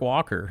guys. Derek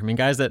Walker.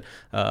 guys that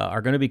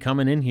are going to be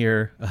coming in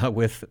here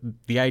with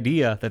the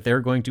idea that they're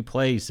going to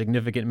play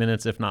significant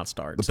minutes, if not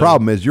start. The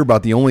problem is you're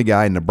about the only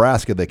guy in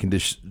Nebraska that can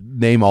just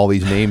name all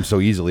these names so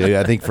easily.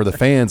 I think for the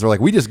fans, they're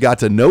like, we just got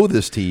to know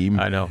this team.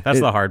 I know. That's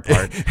the hard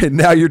part. And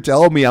now you're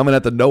telling me I'm going to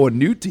have to know a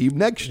new team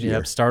next year.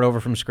 Yep, start over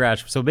from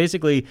scratch. So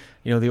basically,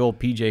 the old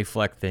PJ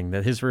Fleck thing,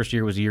 that his first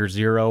year was year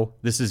 0.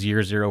 This is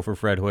year 0 for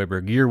Fred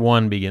Hoiberg. Year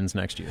 1 begins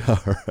next year.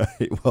 All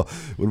right. Well,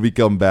 when we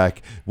come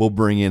back, we'll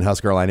bring in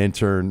Husker Online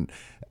intern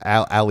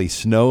Allie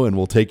Snow, and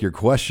we'll take your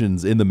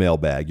questions in the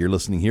mailbag. You're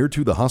listening here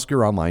to the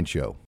Husker Online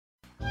Show.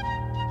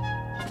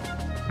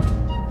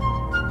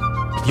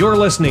 You're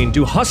listening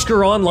to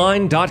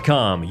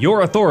HuskerOnline.com,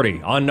 your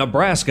authority on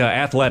Nebraska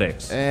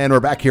athletics. And we're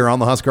back here on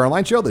the Husker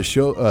Online Show. The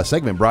show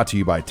segment brought to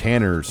you by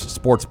Tanner's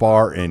Sports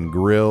Bar and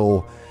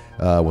Grill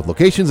with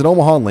locations in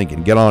Omaha and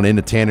Lincoln. Get on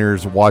into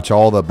Tanner's, watch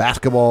all the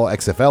basketball,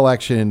 XFL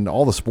action,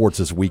 all the sports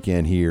this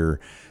weekend here.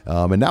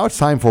 And now it's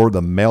time for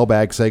the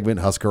mailbag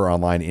segment. Husker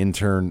Online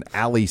intern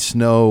Allie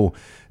Snow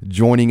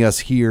joining us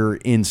here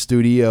in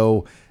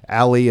studio.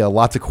 Allie,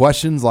 lots of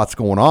questions, lots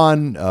going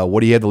on.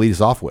 What do you have to lead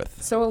us off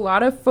with? So a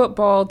lot of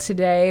football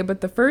today,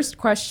 but the first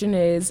question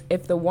is,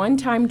 if the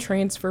one-time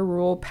transfer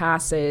rule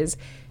passes,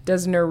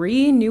 does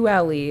Nuri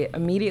Nueli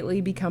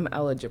immediately become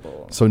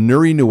eligible? So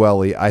Nuri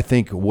Nueli, I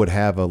think, would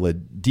have a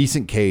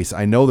decent case.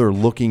 I know they're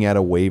looking at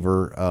a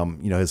waiver.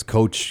 His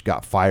coach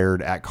got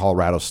fired at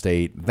Colorado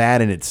State.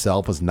 That in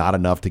itself is not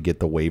enough to get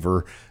the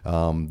waiver.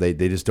 They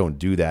just don't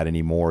do that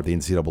anymore at the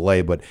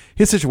NCAA. But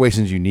his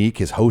situation is unique.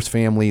 His host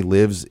family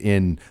lives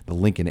in the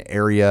Lincoln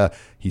area.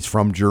 He's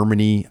from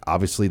Germany.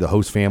 Obviously, the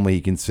host family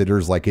he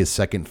considers like his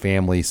second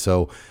family.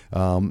 So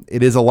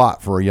it is a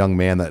lot for a young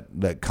man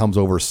that comes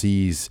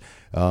overseas.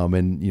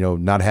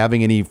 Not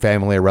having any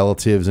family or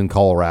relatives in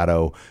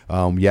Colorado,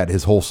 yet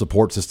his whole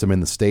support system in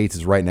the States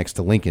is right next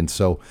to Lincoln.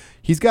 So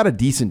he's got a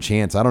decent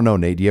chance. I don't know,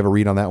 Nate. Do you have a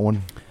read on that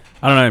one?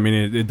 I don't know. I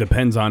mean, it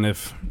depends on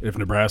if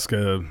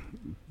Nebraska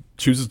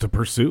chooses to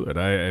pursue it.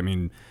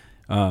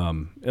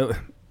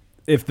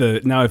 If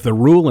the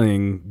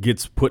ruling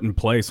gets put in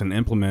place and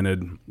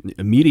implemented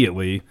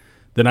immediately,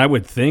 then I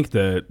would think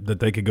that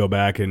they could go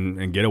back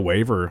and get a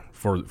waiver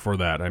for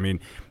that. I mean,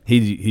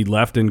 he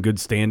left in good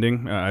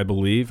standing, I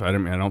believe. I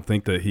don't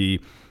think that he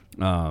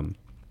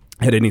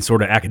had any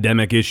sort of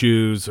academic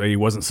issues. He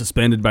wasn't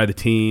suspended by the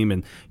team,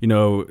 and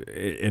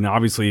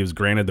obviously he was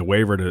granted the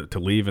waiver to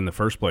leave in the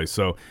first place.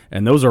 So,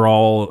 and those are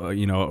all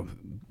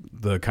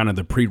the kind of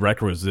the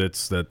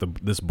prerequisites that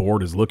this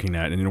board is looking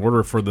at. And in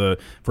order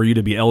for you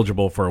to be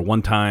eligible for a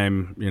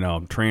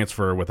one-time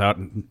transfer without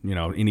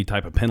any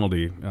type of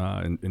penalty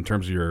in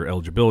terms of your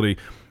eligibility,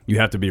 you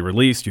have to be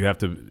released. You have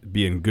to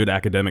be in good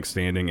academic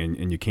standing,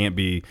 and you can't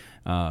be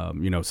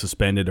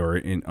suspended or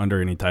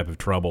under any type of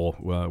trouble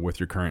with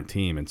your current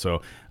team. And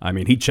so, I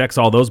mean, he checks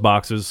all those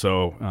boxes.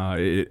 So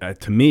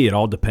to me, it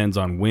all depends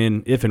on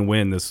if and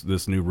when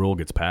this new rule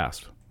gets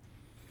passed.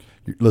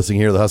 You're listening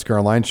here to the Husker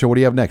Online Show. What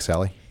do you have next,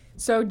 Sally?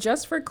 So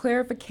just for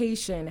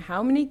clarification,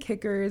 how many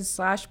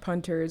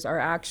kickers/punters are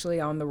actually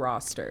on the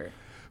roster?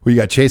 We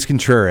got Chase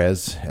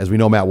Contreras. As we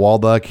know, Matt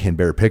Walduck and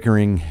Barrett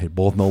Pickering,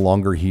 both no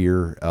longer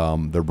here.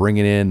 They're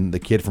bringing in the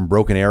kid from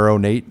Broken Arrow,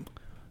 Nate.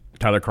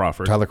 Tyler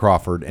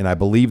Crawford. And I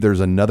believe there's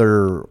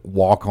another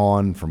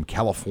walk-on from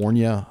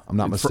California, I'm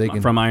not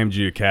mistaken. From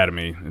IMG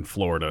Academy in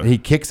Florida. He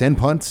kicks and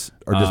punts,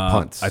 or just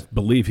punts? I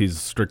believe he's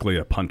strictly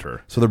a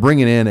punter. So they're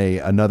bringing in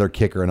another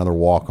kicker, another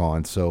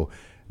walk-on. So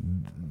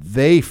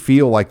they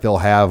feel like they'll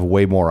have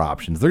way more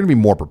options. They're going to be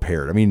more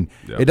prepared. I mean,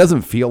 It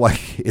doesn't feel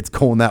like it's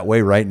going that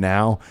way right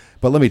now.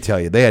 But let me tell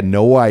you, they had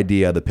no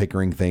idea the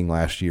Pickering thing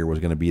last year was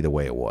going to be the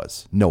way it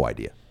was. No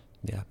idea.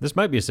 Yeah, this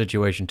might be a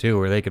situation, too,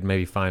 where they could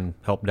maybe find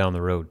help down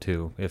the road,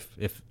 too,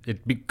 if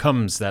it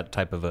becomes that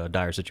type of a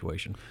dire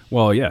situation.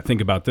 Well, yeah,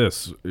 think about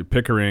this.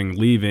 Pickering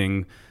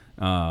leaving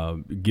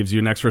gives you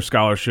an extra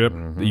scholarship.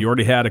 Mm-hmm. You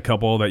already had a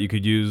couple that you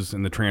could use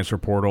in the transfer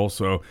portal,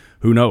 so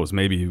who knows?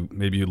 Maybe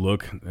you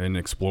look and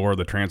explore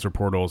the transfer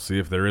portal, see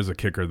if there is a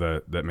kicker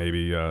that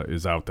maybe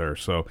is out there.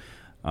 So,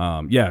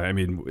 I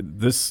mean,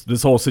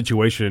 this whole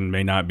situation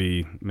may not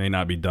be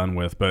done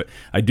with, but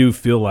I do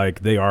feel like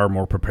they are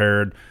more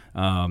prepared.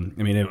 I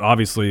mean,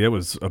 obviously, it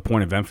was a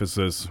point of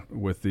emphasis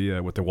with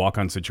the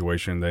walk-on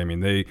situation.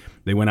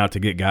 They went out to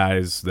get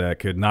guys that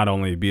could not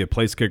only be a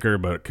place kicker,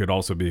 but could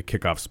also be a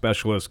kickoff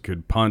specialist,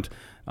 could punt,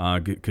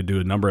 could do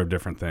a number of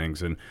different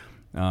things. And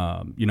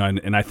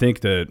and I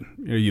think that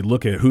you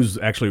look at who's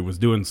actually was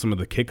doing some of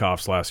the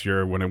kickoffs last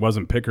year. When it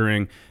wasn't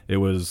Pickering, it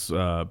was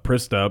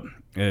Pristup.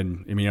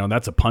 And I mean,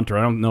 that's a punter.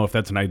 I don't know if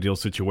that's an ideal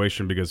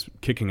situation because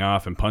kicking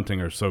off and punting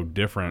are so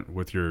different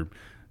with your,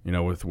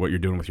 with what you're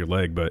doing with your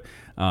leg. But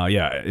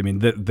I mean,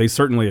 they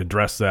certainly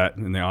address that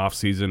in the off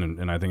season,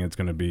 and I think it's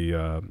going to be,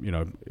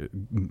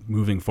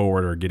 moving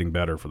forward or getting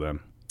better for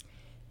them.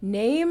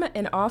 Name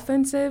an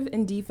offensive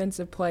and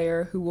defensive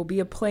player who will be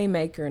a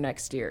playmaker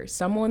next year,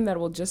 someone that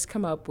will just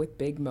come up with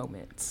big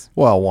moments.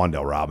 Well,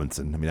 Wan'Dale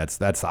Robinson. I mean, that's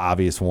the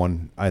obvious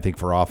one, I think,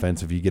 for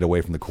offense if you get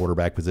away from the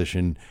quarterback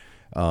position.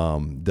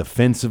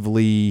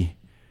 Defensively,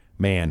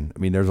 man, I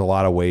mean, there's a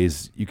lot of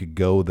ways you could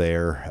go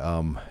there.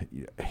 I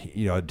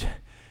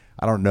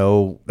don't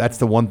know. That's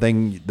the one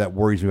thing that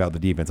worries me about the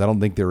defense. I don't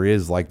think there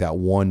is like that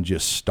one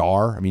just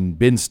star. I mean,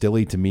 Ben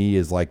Stilley to me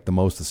is like the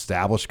most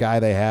established guy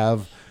they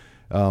have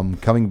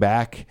coming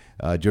back.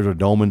 Jojo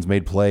Dolman's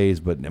made plays,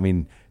 but I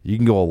mean, you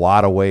can go a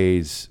lot of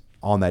ways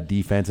on that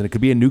defense, and it could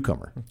be a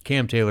newcomer.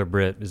 Cam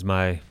Taylor-Britt is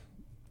my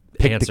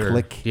Pick answer. to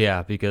click.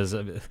 Yeah, because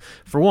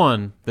for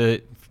one,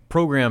 the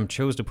program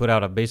chose to put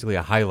out basically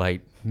a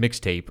highlight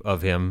mixtape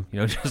of him,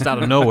 just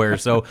out of nowhere.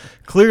 So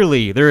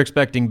clearly they're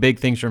expecting big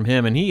things from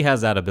him, and he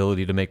has that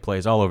ability to make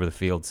plays all over the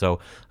field. So,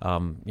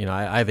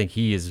 I think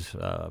he is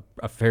a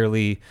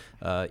fairly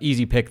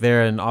easy pick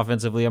there. And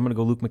offensively, I'm going to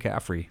go Luke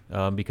McCaffrey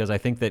because I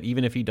think that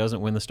even if he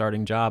doesn't win the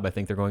starting job, I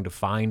think they're going to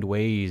find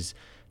ways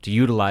to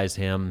utilize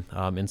him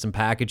in some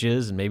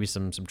packages and maybe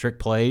some trick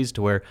plays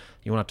to where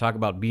you want to talk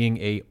about being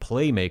a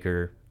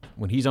playmaker.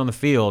 When he's on the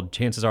field,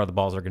 chances are the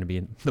ball is going to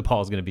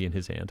be in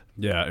his hand.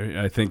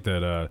 Yeah, I think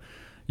that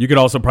you could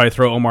also probably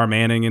throw Omar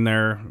Manning in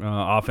there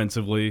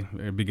offensively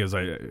because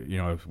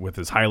with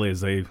as highly as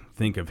they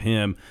think of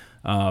him.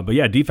 But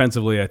yeah,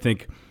 defensively, I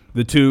think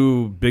the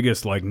two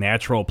biggest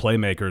natural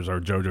playmakers are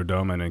JoJo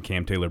Domann and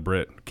Cam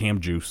Taylor-Britt. Cam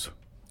Juice.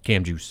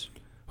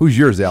 Who's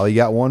yours, Al? You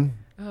got one?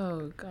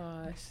 Oh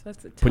gosh,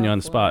 that's a tough Putting you on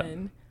the spot.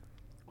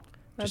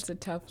 That's a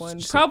tough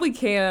one. Probably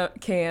Cam.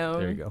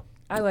 There you go.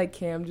 I like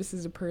Cam just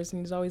as a person.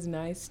 He's always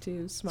nice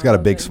too. He's got a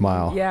big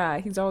smile. Yeah,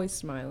 he's always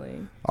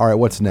smiling. All right,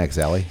 what's next,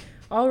 Allie?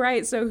 All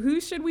right, so who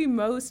should we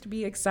most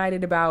be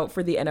excited about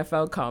for the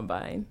NFL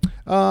Combine?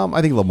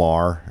 I think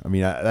Lamar. I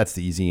mean, that's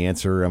the easy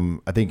answer.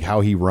 I think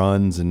how he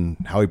runs and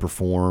how he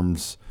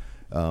performs.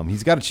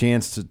 He's got a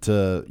chance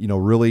to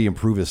really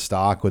improve his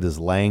stock with his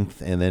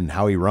length and then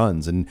how he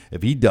runs. And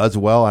if he does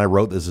well, and I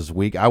wrote this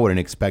week, I wouldn't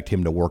expect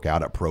him to work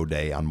out at Pro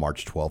Day on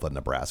March 12th at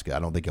Nebraska. I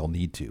don't think he'll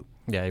need to.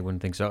 Yeah, I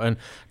wouldn't think so. And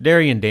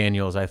Darian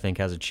Daniels, I think,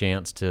 has a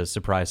chance to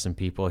surprise some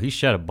people. He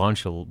shed a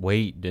bunch of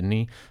weight, didn't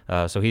he?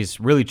 So he's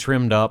really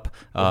trimmed up.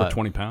 Over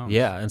 20 pounds.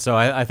 Yeah, and so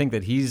I think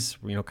that he's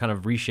kind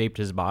of reshaped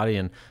his body.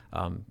 And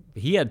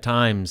he had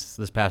times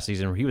this past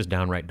season where he was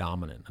downright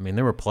dominant. I mean,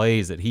 there were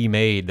plays that he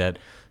made that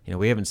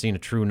we haven't seen a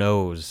true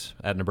nose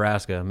at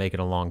Nebraska make in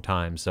a long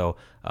time. So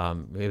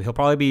he'll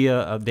probably be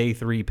a day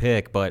 3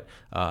 pick, but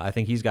I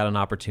think he's got an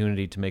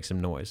opportunity to make some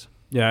noise.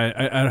 Yeah,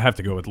 I'd have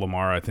to go with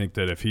Lamar. I think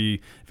that if he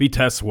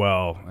tests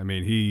well, I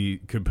mean, he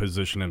could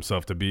position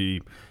himself to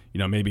be,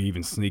 maybe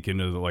even sneak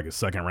into a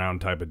second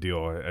round type of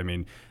deal. I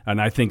mean,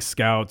 and I think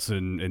scouts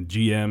and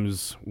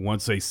GMs,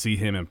 once they see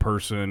him in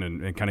person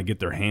and kind of get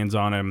their hands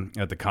on him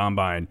at the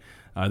combine,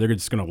 they're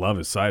just going to love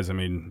his size. I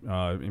mean,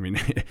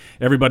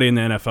 everybody in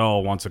the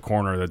NFL wants a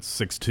corner that's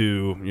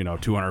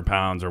 6'2", 200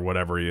 pounds or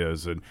whatever he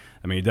is. And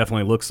I mean, he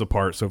definitely looks the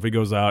part. So if he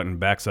goes out and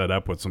backs that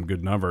up with some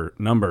good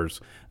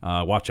numbers,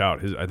 watch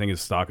out. I think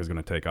his stock is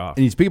going to take off.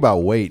 And you speak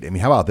about weight. I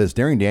mean, how about this?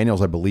 Darian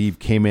Daniels, I believe,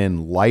 came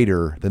in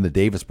lighter than the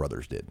Davis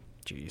brothers did.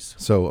 Jeez.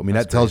 So, I mean,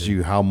 that tells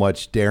you how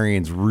much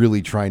Darian's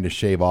really trying to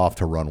shave off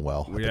to run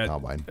well at the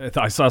combine.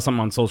 I saw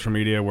something on social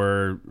media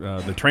where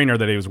the trainer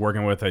that he was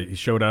working with, he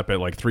showed up at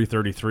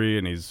 333,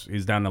 and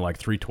he's down to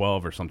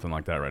 312 or something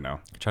like that right now.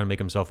 Trying to make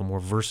himself a more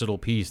versatile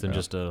piece than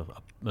just a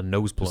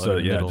nose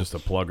plug. Just a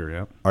plugger,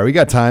 yeah. All right, we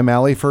got time,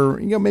 Allie, for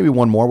maybe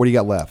one more. What do you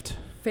got left?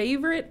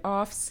 Favorite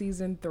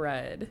off-season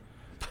thread?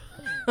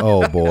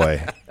 Oh,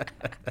 boy.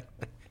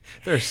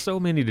 There's so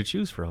many to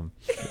choose from.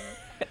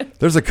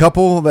 There's a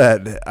couple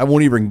that I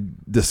won't even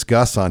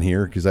discuss on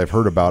here because I've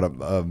heard about it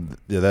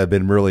that have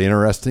been really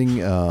interesting.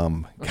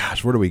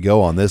 Gosh, where do we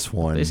go on this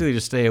one? Basically,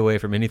 just stay away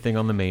from anything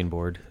on the main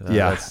board.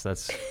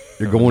 That's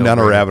you're going down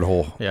a rabbit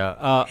hole. Yeah,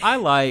 I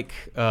like.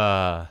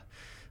 There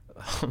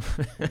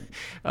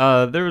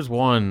was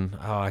one.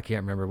 Oh, I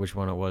can't remember which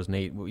one it was.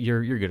 Nate,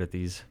 you're good at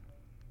these.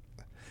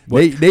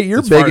 Nate,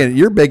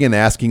 you're big in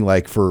asking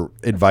for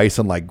advice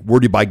on where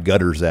do you buy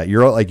gutters at?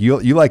 You're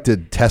you like to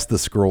test the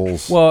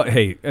scrolls. Well,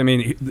 hey, I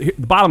mean, the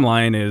bottom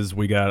line is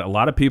we got a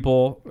lot of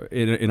people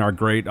in our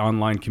great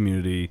online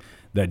community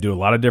that do a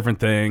lot of different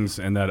things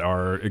and that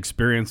are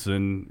experienced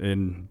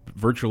in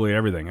virtually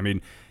everything. I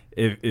mean,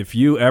 if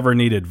you ever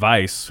need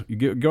advice,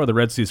 you go to the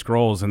Red Sea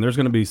Scrolls, and there's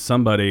going to be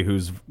somebody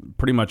who's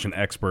pretty much an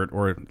expert,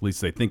 or at least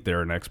they think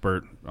they're an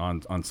expert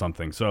on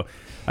something. So,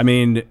 I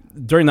mean,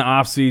 during the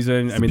off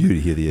season, I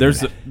mean,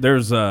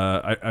 there's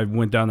I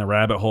went down the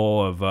rabbit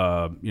hole of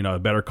a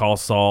Better Call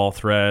Saul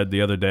thread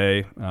the other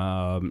day.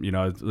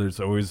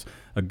 There's always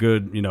a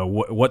good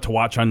what to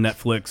watch on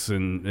Netflix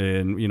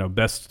and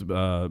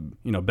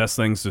best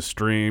things to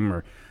stream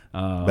or.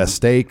 Best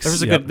steaks.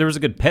 There was a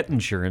good pet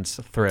insurance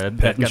thread.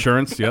 Pet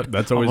insurance, yep,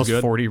 that's always almost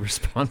good. 40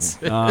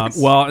 responses.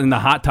 Well, and the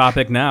hot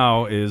topic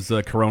now is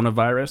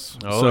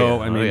coronavirus.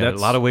 I mean, that's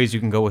a lot of ways you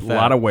can go with that. A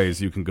lot of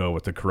ways you can go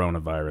with the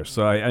coronavirus.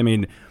 So I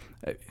mean,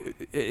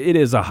 it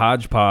is a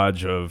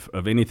hodgepodge of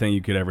anything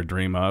you could ever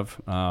dream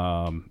of.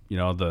 Remember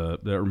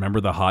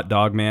the hot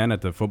dog man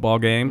at the football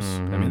games?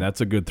 Mm-hmm. I mean,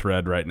 that's a good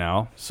thread right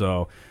now.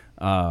 So.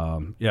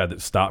 The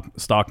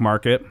stock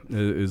market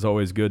is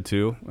always good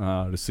too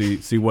to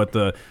see what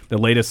the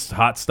latest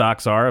hot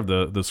stocks are of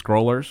the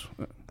scrollers.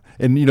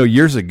 And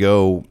years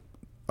ago,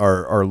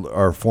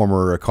 our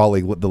former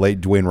colleague, the late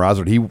Dwayne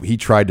Rosward, he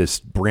tried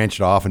to branch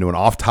it off into an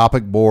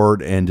off-topic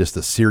board and just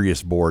a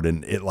serious board,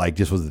 and it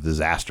just was a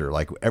disaster.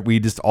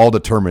 We just all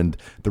determined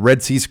the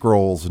Red Sea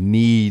Scrolls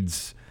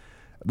needs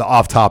the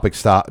off-topic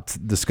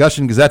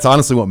discussion, because that's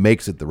honestly what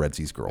makes it the Red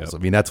Sea Scrolls. Yep.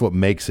 I mean, that's what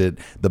makes it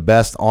the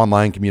best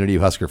online community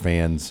of Husker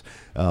fans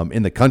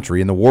in the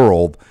country, in the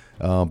world.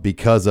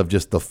 because of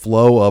just the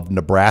flow of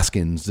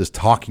Nebraskans just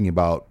talking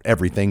about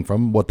everything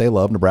from what they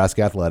love,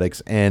 Nebraska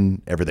athletics,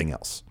 and everything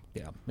else.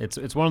 Yeah,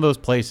 it's one of those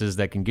places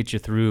that can get you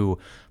through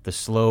the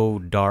slow,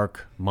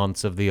 dark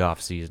months of the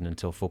off season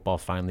until football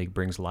finally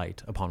brings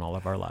light upon all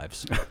of our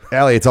lives.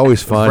 Allie, it's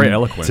always fun very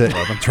eloquent, to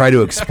try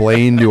to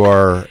explain to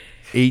our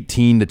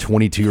 18 to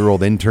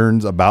 22-year-old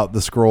interns about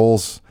the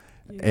scrolls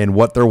and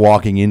what they're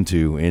walking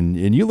into,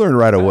 and you learn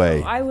right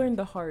away. I learned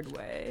the hard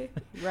way,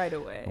 right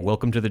away.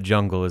 Welcome to the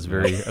jungle is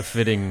very a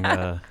fitting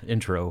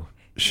intro.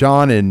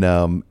 Sean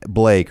and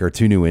Blake are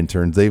two new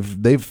interns.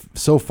 They've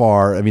so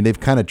far, I mean, they've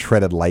kind of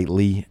treaded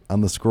lightly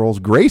on the scrolls.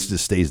 Grace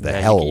just stays the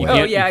hell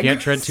away. You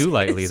can't tread too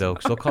lightly though,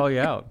 because they'll call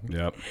you out.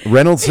 Yep.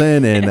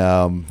 Reynoldson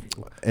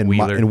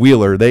and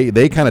Wheeler,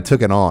 they kind of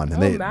took it on,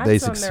 and Matt's they on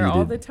succeeded. there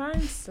all the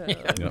time. So.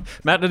 Yep.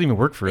 Matt doesn't even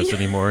work for us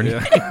anymore. And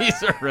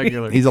he's a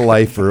regular. He's a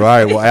lifer. All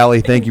right, well,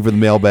 Allie, thank you for the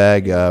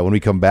mailbag. When we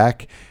come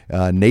back,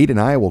 Nate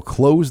and I will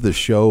close the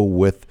show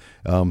with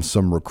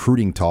some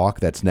recruiting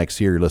talk. That's next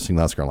here. You're listening to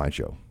the Husker Online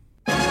Show.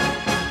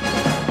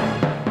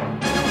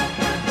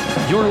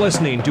 You're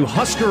listening to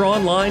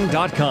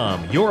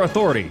HuskerOnline.com, your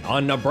authority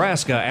on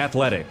Nebraska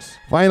athletics.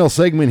 Final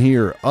segment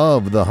here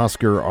of the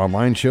Husker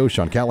Online Show.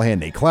 Sean Callahan,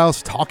 Nate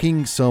Klaus,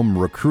 talking some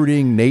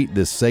recruiting. Nate,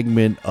 this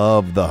segment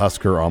of the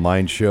Husker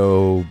Online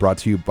Show brought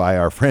to you by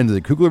our friends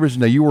at Kugler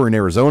Vision. Now, you were in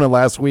Arizona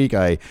last week.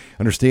 I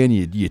understand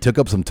you took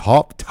up some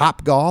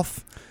top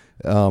golf.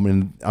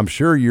 And I'm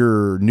sure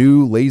your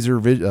new laser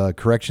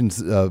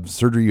corrections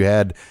surgery you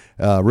had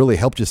really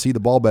helped you see the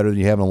ball better than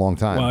you have in a long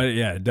time. Well,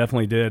 yeah, it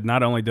definitely did.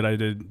 Not only did I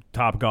did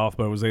top golf,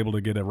 but I was able to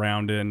get a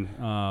round in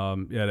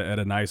at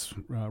a nice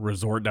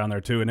resort down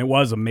there too, and it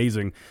was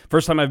amazing.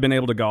 First time I've been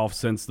able to golf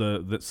since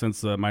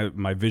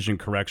my vision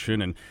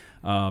correction, and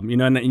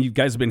and you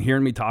guys have been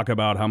hearing me talk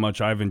about how much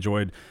I've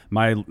enjoyed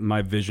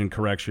my vision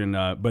correction.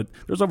 But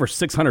there's over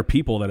 600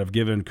 people that have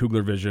given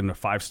Kugler Vision a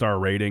 5-star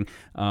rating.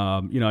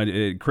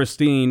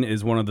 Christine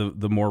is one of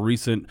the more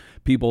recent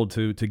people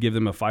to give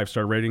them a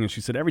 5-star rating, and she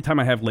said every time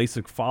I have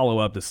LASIK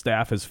follow-up, the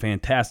staff is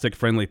fantastic,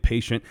 friendly,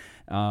 patient,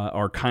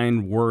 are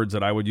kind words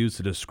that I would use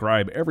to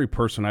describe every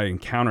person I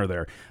encounter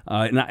there.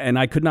 And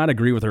I could not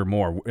agree with her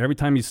more. Every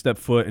time you step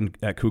foot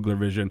at Kugler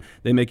Vision,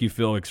 they make you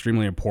feel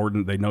extremely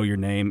important. They know your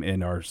name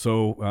and are so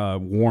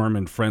warm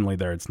and friendly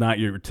there. It's not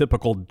your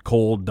typical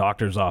cold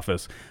doctor's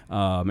office.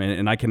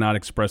 And I cannot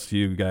express to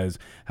you guys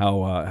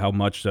how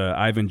much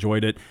I've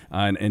enjoyed it.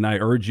 And I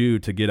urge you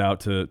to get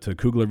out to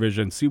Kugler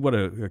Vision, see what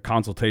a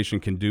consultation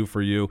can do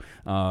for you.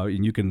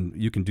 And you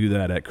can do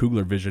that at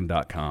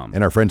KuglerVision.com.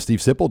 And our friend Steve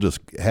Sipple just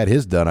had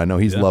his done. I know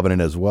he's loving it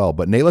as well.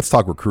 But Nate, let's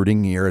talk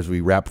recruiting here as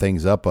we wrap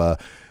things up.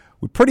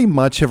 We pretty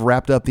much have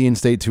wrapped up the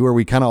in-state tour.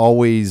 We kind of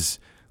always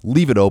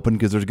leave it open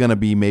because there's going to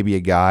be maybe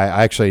a guy.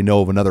 I actually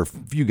know of another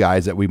few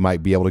guys that we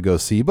might be able to go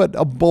see, but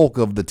a bulk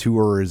of the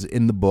tour is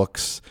in the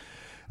books.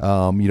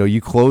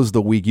 You closed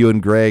the week. You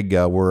and Greg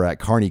were at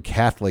Kearney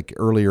Catholic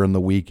earlier in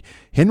the week.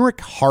 Henrik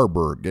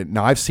Harburg.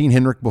 Now, I've seen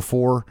Henrik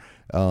before.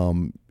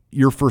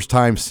 Your first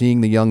time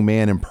seeing the young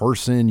man in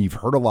person. You've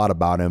heard a lot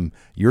about him.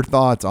 Your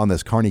thoughts on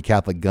this Kearney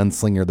Catholic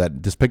gunslinger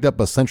that just picked up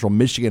a Central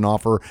Michigan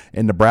offer,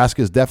 and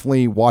Nebraska is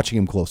definitely watching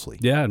him closely.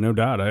 Yeah, no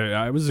doubt.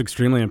 I was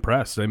extremely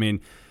impressed. I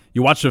mean,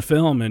 you watch the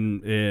film,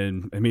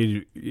 and I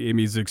mean,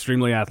 he's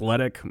extremely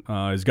athletic.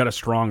 He's got a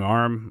strong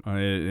arm,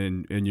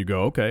 and you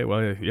go, okay,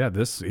 well, yeah,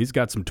 he's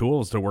got some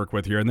tools to work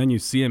with here. And then you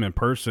see him in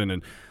person,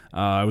 and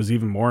I was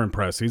even more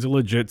impressed. He's a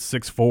legit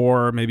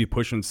 6'4", maybe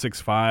pushing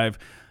 6'5".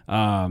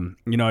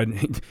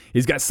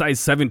 He's got size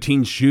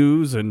 17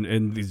 shoes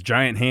and these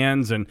giant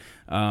hands, and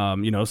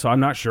so I'm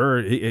not sure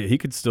he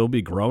could still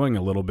be growing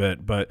a little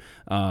bit, but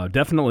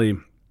definitely.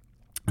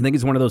 I think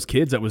he's one of those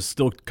kids that was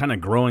still kind of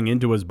growing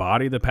into his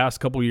body the past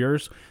couple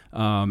years.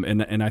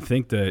 And I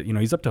think that,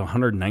 he's up to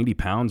 190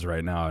 pounds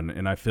right now.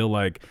 And I feel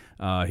like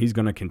he's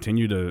going to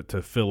continue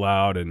to fill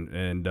out.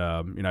 And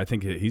I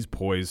think he's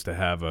poised to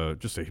have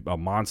just a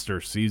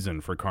monster season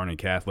for Kearney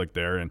Catholic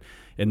there.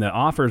 And the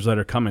offers that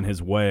are coming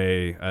his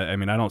way, I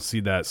don't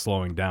see that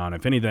slowing down.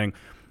 If anything,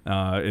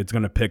 it's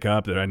going to pick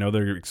up. I know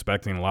they're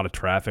expecting a lot of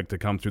traffic to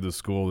come through the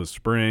school this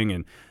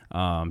spring.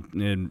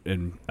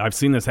 And I've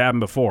seen this happen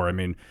before. I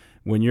mean,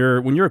 when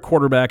you're a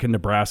quarterback in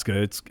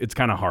Nebraska, it's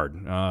kind of hard,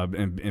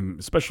 and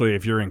especially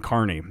if you're in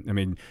Kearney. I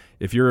mean,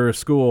 if you're a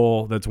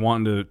school that's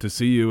wanting to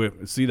see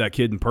that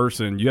kid in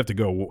person, you have to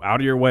go out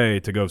of your way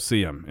to go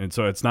see him. And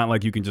so it's not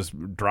like you can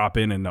just drop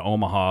into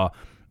Omaha,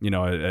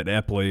 at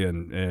Epley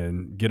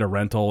and get a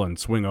rental and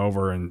swing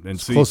over and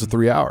see. Close to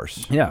 3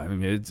 hours. Yeah, I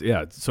mean,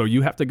 so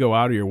you have to go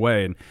out of your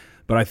way.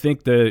 But I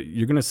think that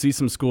you're going to see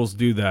some schools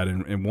do that,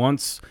 and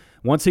once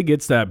once he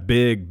gets that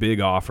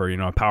big offer,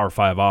 a Power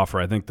 5 offer,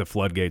 I think the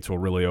floodgates will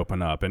really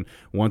open up. And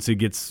once he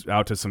gets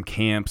out to some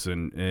camps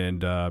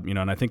and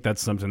I think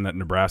that's something that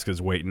Nebraska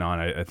is waiting on.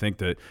 I think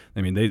that,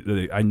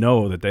 I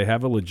know that they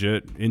have a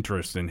legit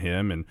interest in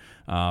him, and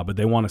but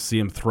they want to see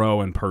him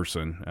throw in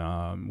person,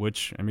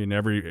 which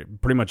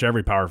pretty much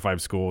every Power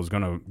 5 school is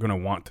gonna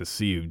want to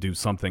see you do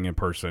something in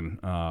person.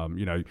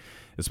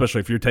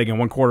 Especially if you're taking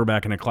one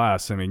quarterback in a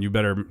class, you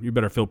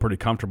better feel pretty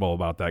comfortable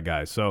about that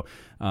guy. So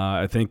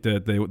I think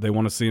that they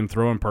want to see him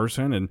throw in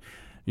person, and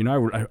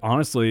I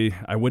honestly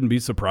wouldn't be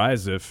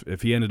surprised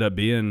if he ended up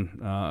being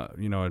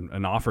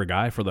an offer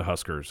guy for the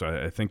Huskers.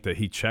 I think that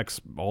he checks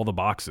all the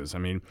boxes.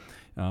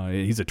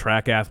 He's a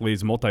track athlete,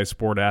 he's a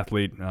multi-sport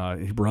athlete.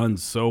 He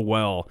runs so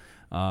well.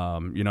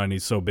 And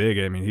he's so big.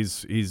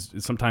 He's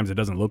sometimes it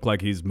doesn't look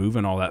like he's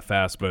moving all that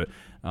fast, but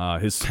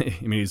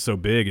he's so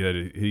big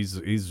that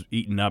he's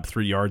eating up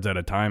 3 yards at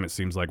a time, it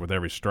seems like, with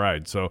every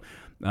stride. So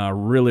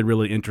really,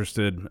 really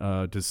interested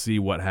to see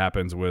what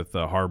happens with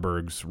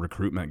Harburg's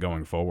recruitment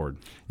going forward.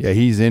 Yeah,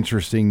 he's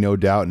interesting, no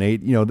doubt,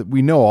 Nate.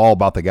 We know all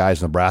about the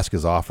guys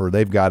Nebraska's offer.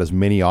 They've got as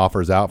many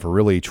offers out for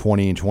really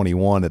 20 and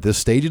 21 at this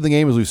stage of the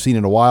game as we've seen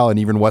in a while, and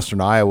even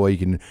Western Iowa, you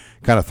can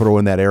kind of throw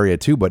in that area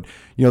too. But,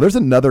 there's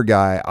another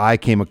guy I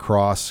came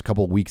across a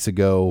couple of weeks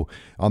ago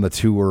on the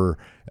tour,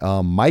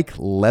 Mike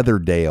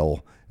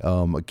Leatherdale,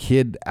 a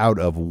kid out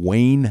of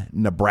Wayne,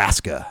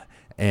 Nebraska.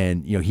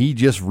 And, he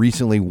just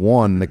recently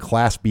won the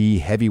Class B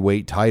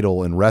heavyweight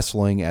title in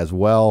wrestling as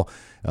well.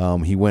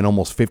 He went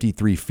almost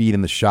 53 feet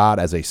in the shot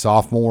as a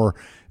sophomore,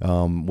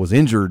 was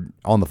injured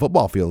on the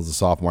football field as a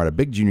sophomore, had a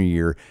big junior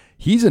year.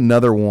 He's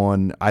another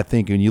one, I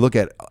think, when you look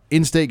at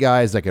in-state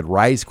guys that could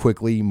rise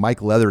quickly, Mike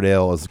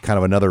Leatherdale is kind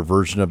of another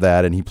version of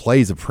that, and he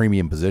plays a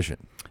premium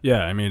position.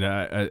 Yeah,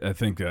 I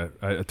think I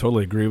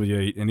totally agree with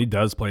you, and he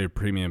does play a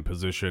premium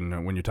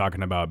position when you're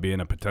talking about being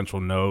a potential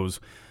nose.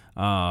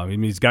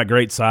 He's got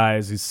great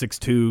size. He's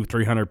 6'2",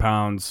 300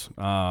 pounds,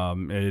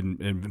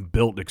 and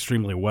built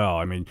extremely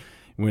well.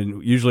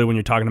 When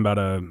you're talking about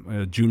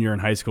a junior in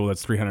high school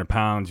that's 300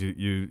 pounds,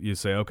 you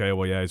say, okay,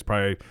 well, yeah, he's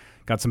probably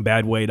got some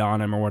bad weight on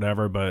him or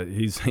whatever, but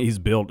he's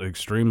built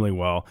extremely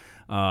well.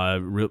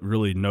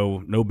 Really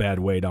no bad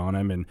weight on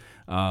him, and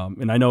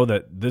I know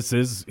that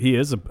he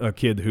is a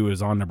kid who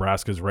is on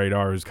Nebraska's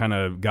radar, who's kind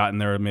of gotten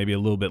there maybe a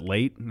little bit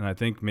late, and I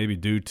think maybe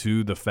due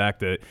to the fact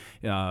that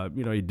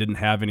he didn't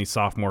have any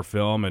sophomore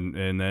film,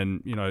 and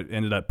then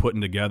ended up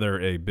putting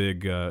together a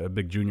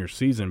big junior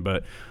season,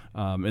 but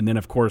and then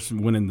of course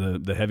winning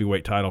the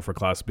heavyweight title for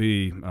Class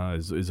B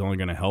is only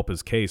going to help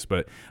his case.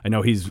 But I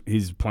know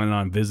he's planning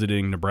on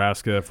visiting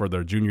Nebraska for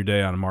their junior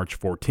day on March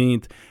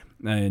 14th.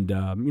 And,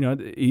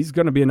 he's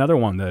going to be another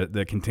one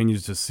that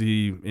continues to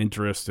see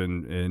interest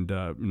and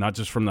not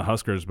just from the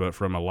Huskers, but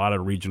from a lot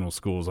of regional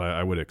schools,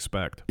 I would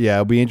expect. Yeah,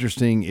 it'll be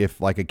interesting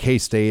if like a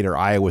K-State or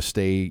Iowa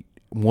State,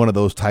 one of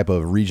those type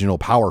of regional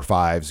Power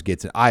Fives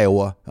gets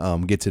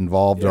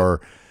involved,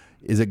 or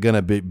is it going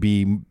to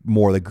be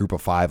more the Group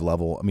of Five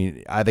level?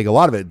 I think a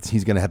lot of it,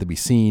 he's going to have to be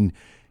seen.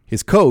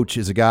 His coach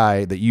is a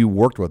guy that you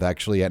worked with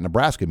actually at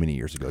Nebraska many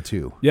years ago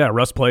too. Yeah,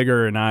 Russ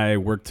Plager and I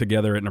worked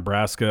together at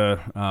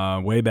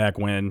Nebraska way back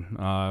when,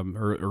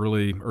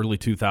 early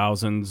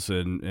 2000s,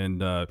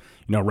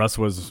 and Russ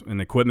was an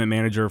equipment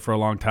manager for a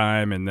long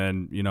time, and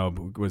then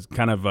was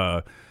kind of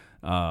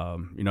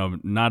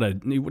not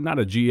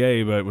a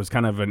GA, but was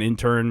kind of an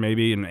intern,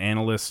 maybe an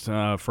analyst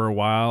for a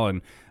while,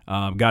 and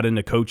got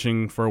into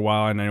coaching for a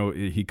while. And I know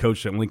he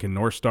coached at Lincoln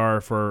North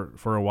Star for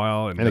a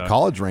while, and the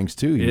college ranks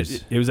too.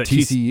 He was at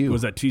TCU.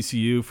 Was at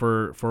TCU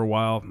for a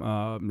while,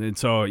 and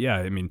so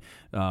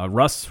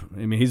Russ.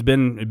 He's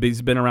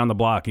been around the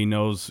block. He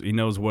knows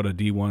what a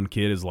D1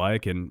 kid is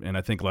like, and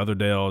I think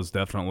Leatherdale is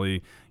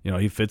definitely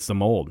he fits the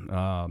mold.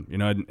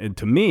 And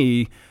to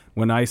me,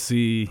 when I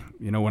see,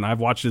 when I've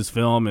watched his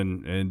film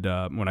and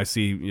when I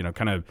see,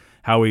 kind of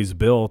how he's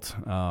built,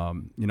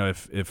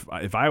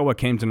 if Iowa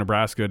came to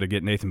Nebraska to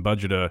get Nathan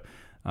Budgeta,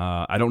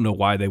 I don't know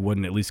why they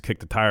wouldn't at least kick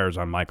the tires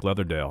on Mike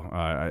Leatherdale.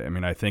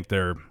 I think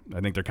they're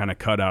kind of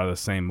cut out of the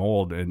same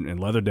mold, and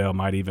Leatherdale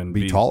might even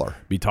be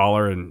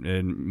taller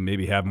and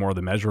maybe have more of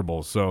the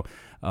measurables. So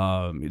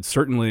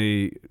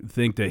certainly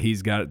think that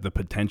he's got the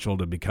potential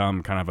to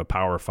become kind of a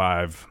Power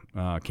 5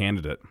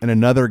 candidate. And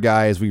another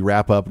guy, as we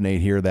wrap up, Nate,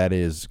 here, that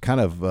is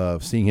kind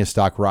of seeing his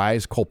stock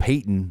rise, Cole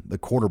Payton, the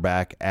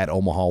quarterback at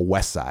Omaha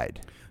Westside.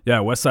 Yeah,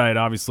 Westside,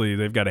 obviously,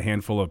 they've got a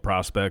handful of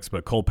prospects,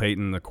 but Cole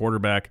Payton, the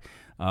quarterback,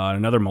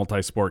 another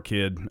multi-sport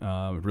kid,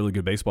 really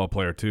good baseball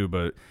player too,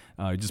 but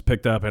he just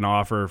picked up an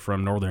offer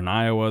from Northern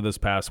Iowa this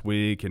past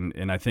week,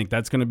 and I think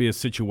that's going to be a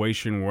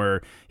situation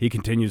where he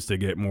continues to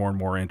get more and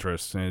more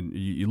interest. And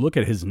you look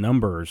at his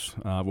numbers,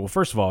 well,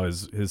 first of all,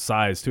 his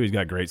size too. He's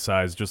got great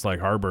size, just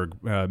like Harburg,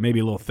 maybe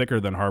a little thicker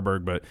than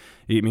Harburg, but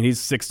he's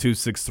 6'2",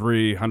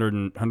 6'3",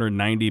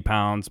 190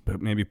 pounds,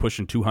 maybe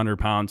pushing 200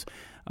 pounds.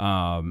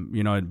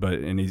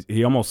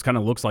 He almost kind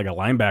of looks like a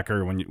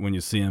linebacker when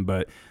you see him,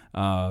 but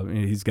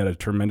He's got a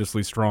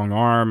tremendously strong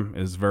arm,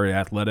 is very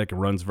athletic,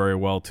 and runs very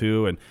well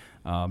too. And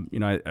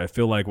I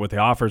feel like with the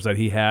offers that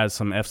he has,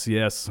 some high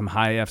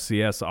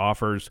FCS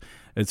offers,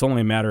 it's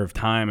only a matter of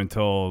time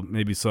until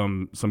maybe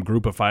some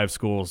group of 5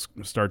 schools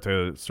start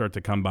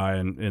to come by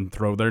and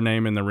throw their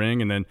name in the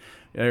ring. And then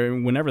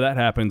whenever that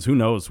happens, who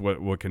knows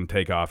what can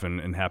take off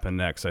and happen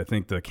next. I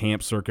think the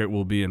camp circuit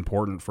will be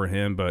important for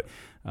him, but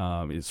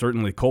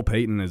certainly Cole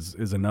Payton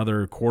is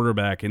another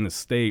quarterback in the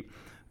state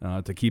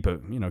to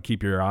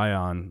keep your eye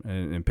on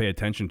and pay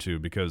attention to,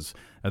 because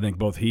I think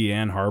both he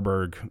and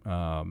Harburg,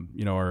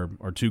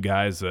 are 2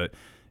 guys that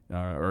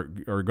are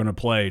going to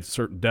play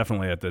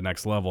definitely at the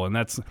next level, and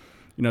that's.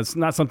 It's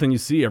not something you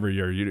see every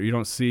year. You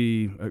don't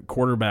see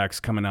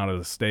quarterbacks coming out of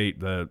the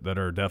state that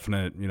are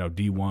definite,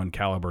 D1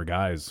 caliber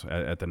guys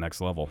at the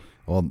next level.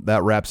 Well,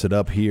 that wraps it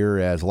up here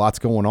as lots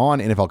going on.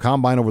 NFL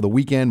Combine over the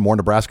weekend, more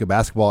Nebraska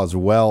basketball, as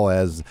well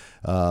as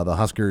the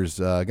Huskers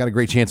got a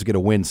great chance to get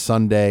a win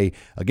Sunday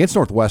against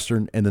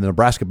Northwestern, and the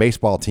Nebraska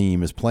baseball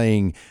team is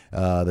playing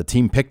the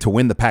team picked to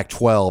win the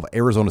Pac-12,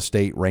 Arizona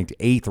State, ranked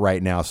 8th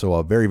right now, so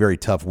a very, very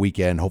tough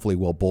weekend. Hopefully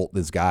Will Bolt,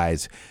 these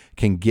guys,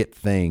 can get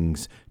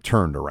things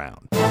turned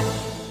around.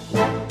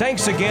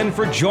 Thanks again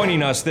for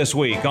joining us this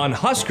week on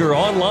Husker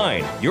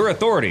Online, your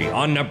authority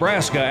on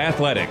Nebraska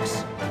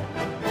athletics.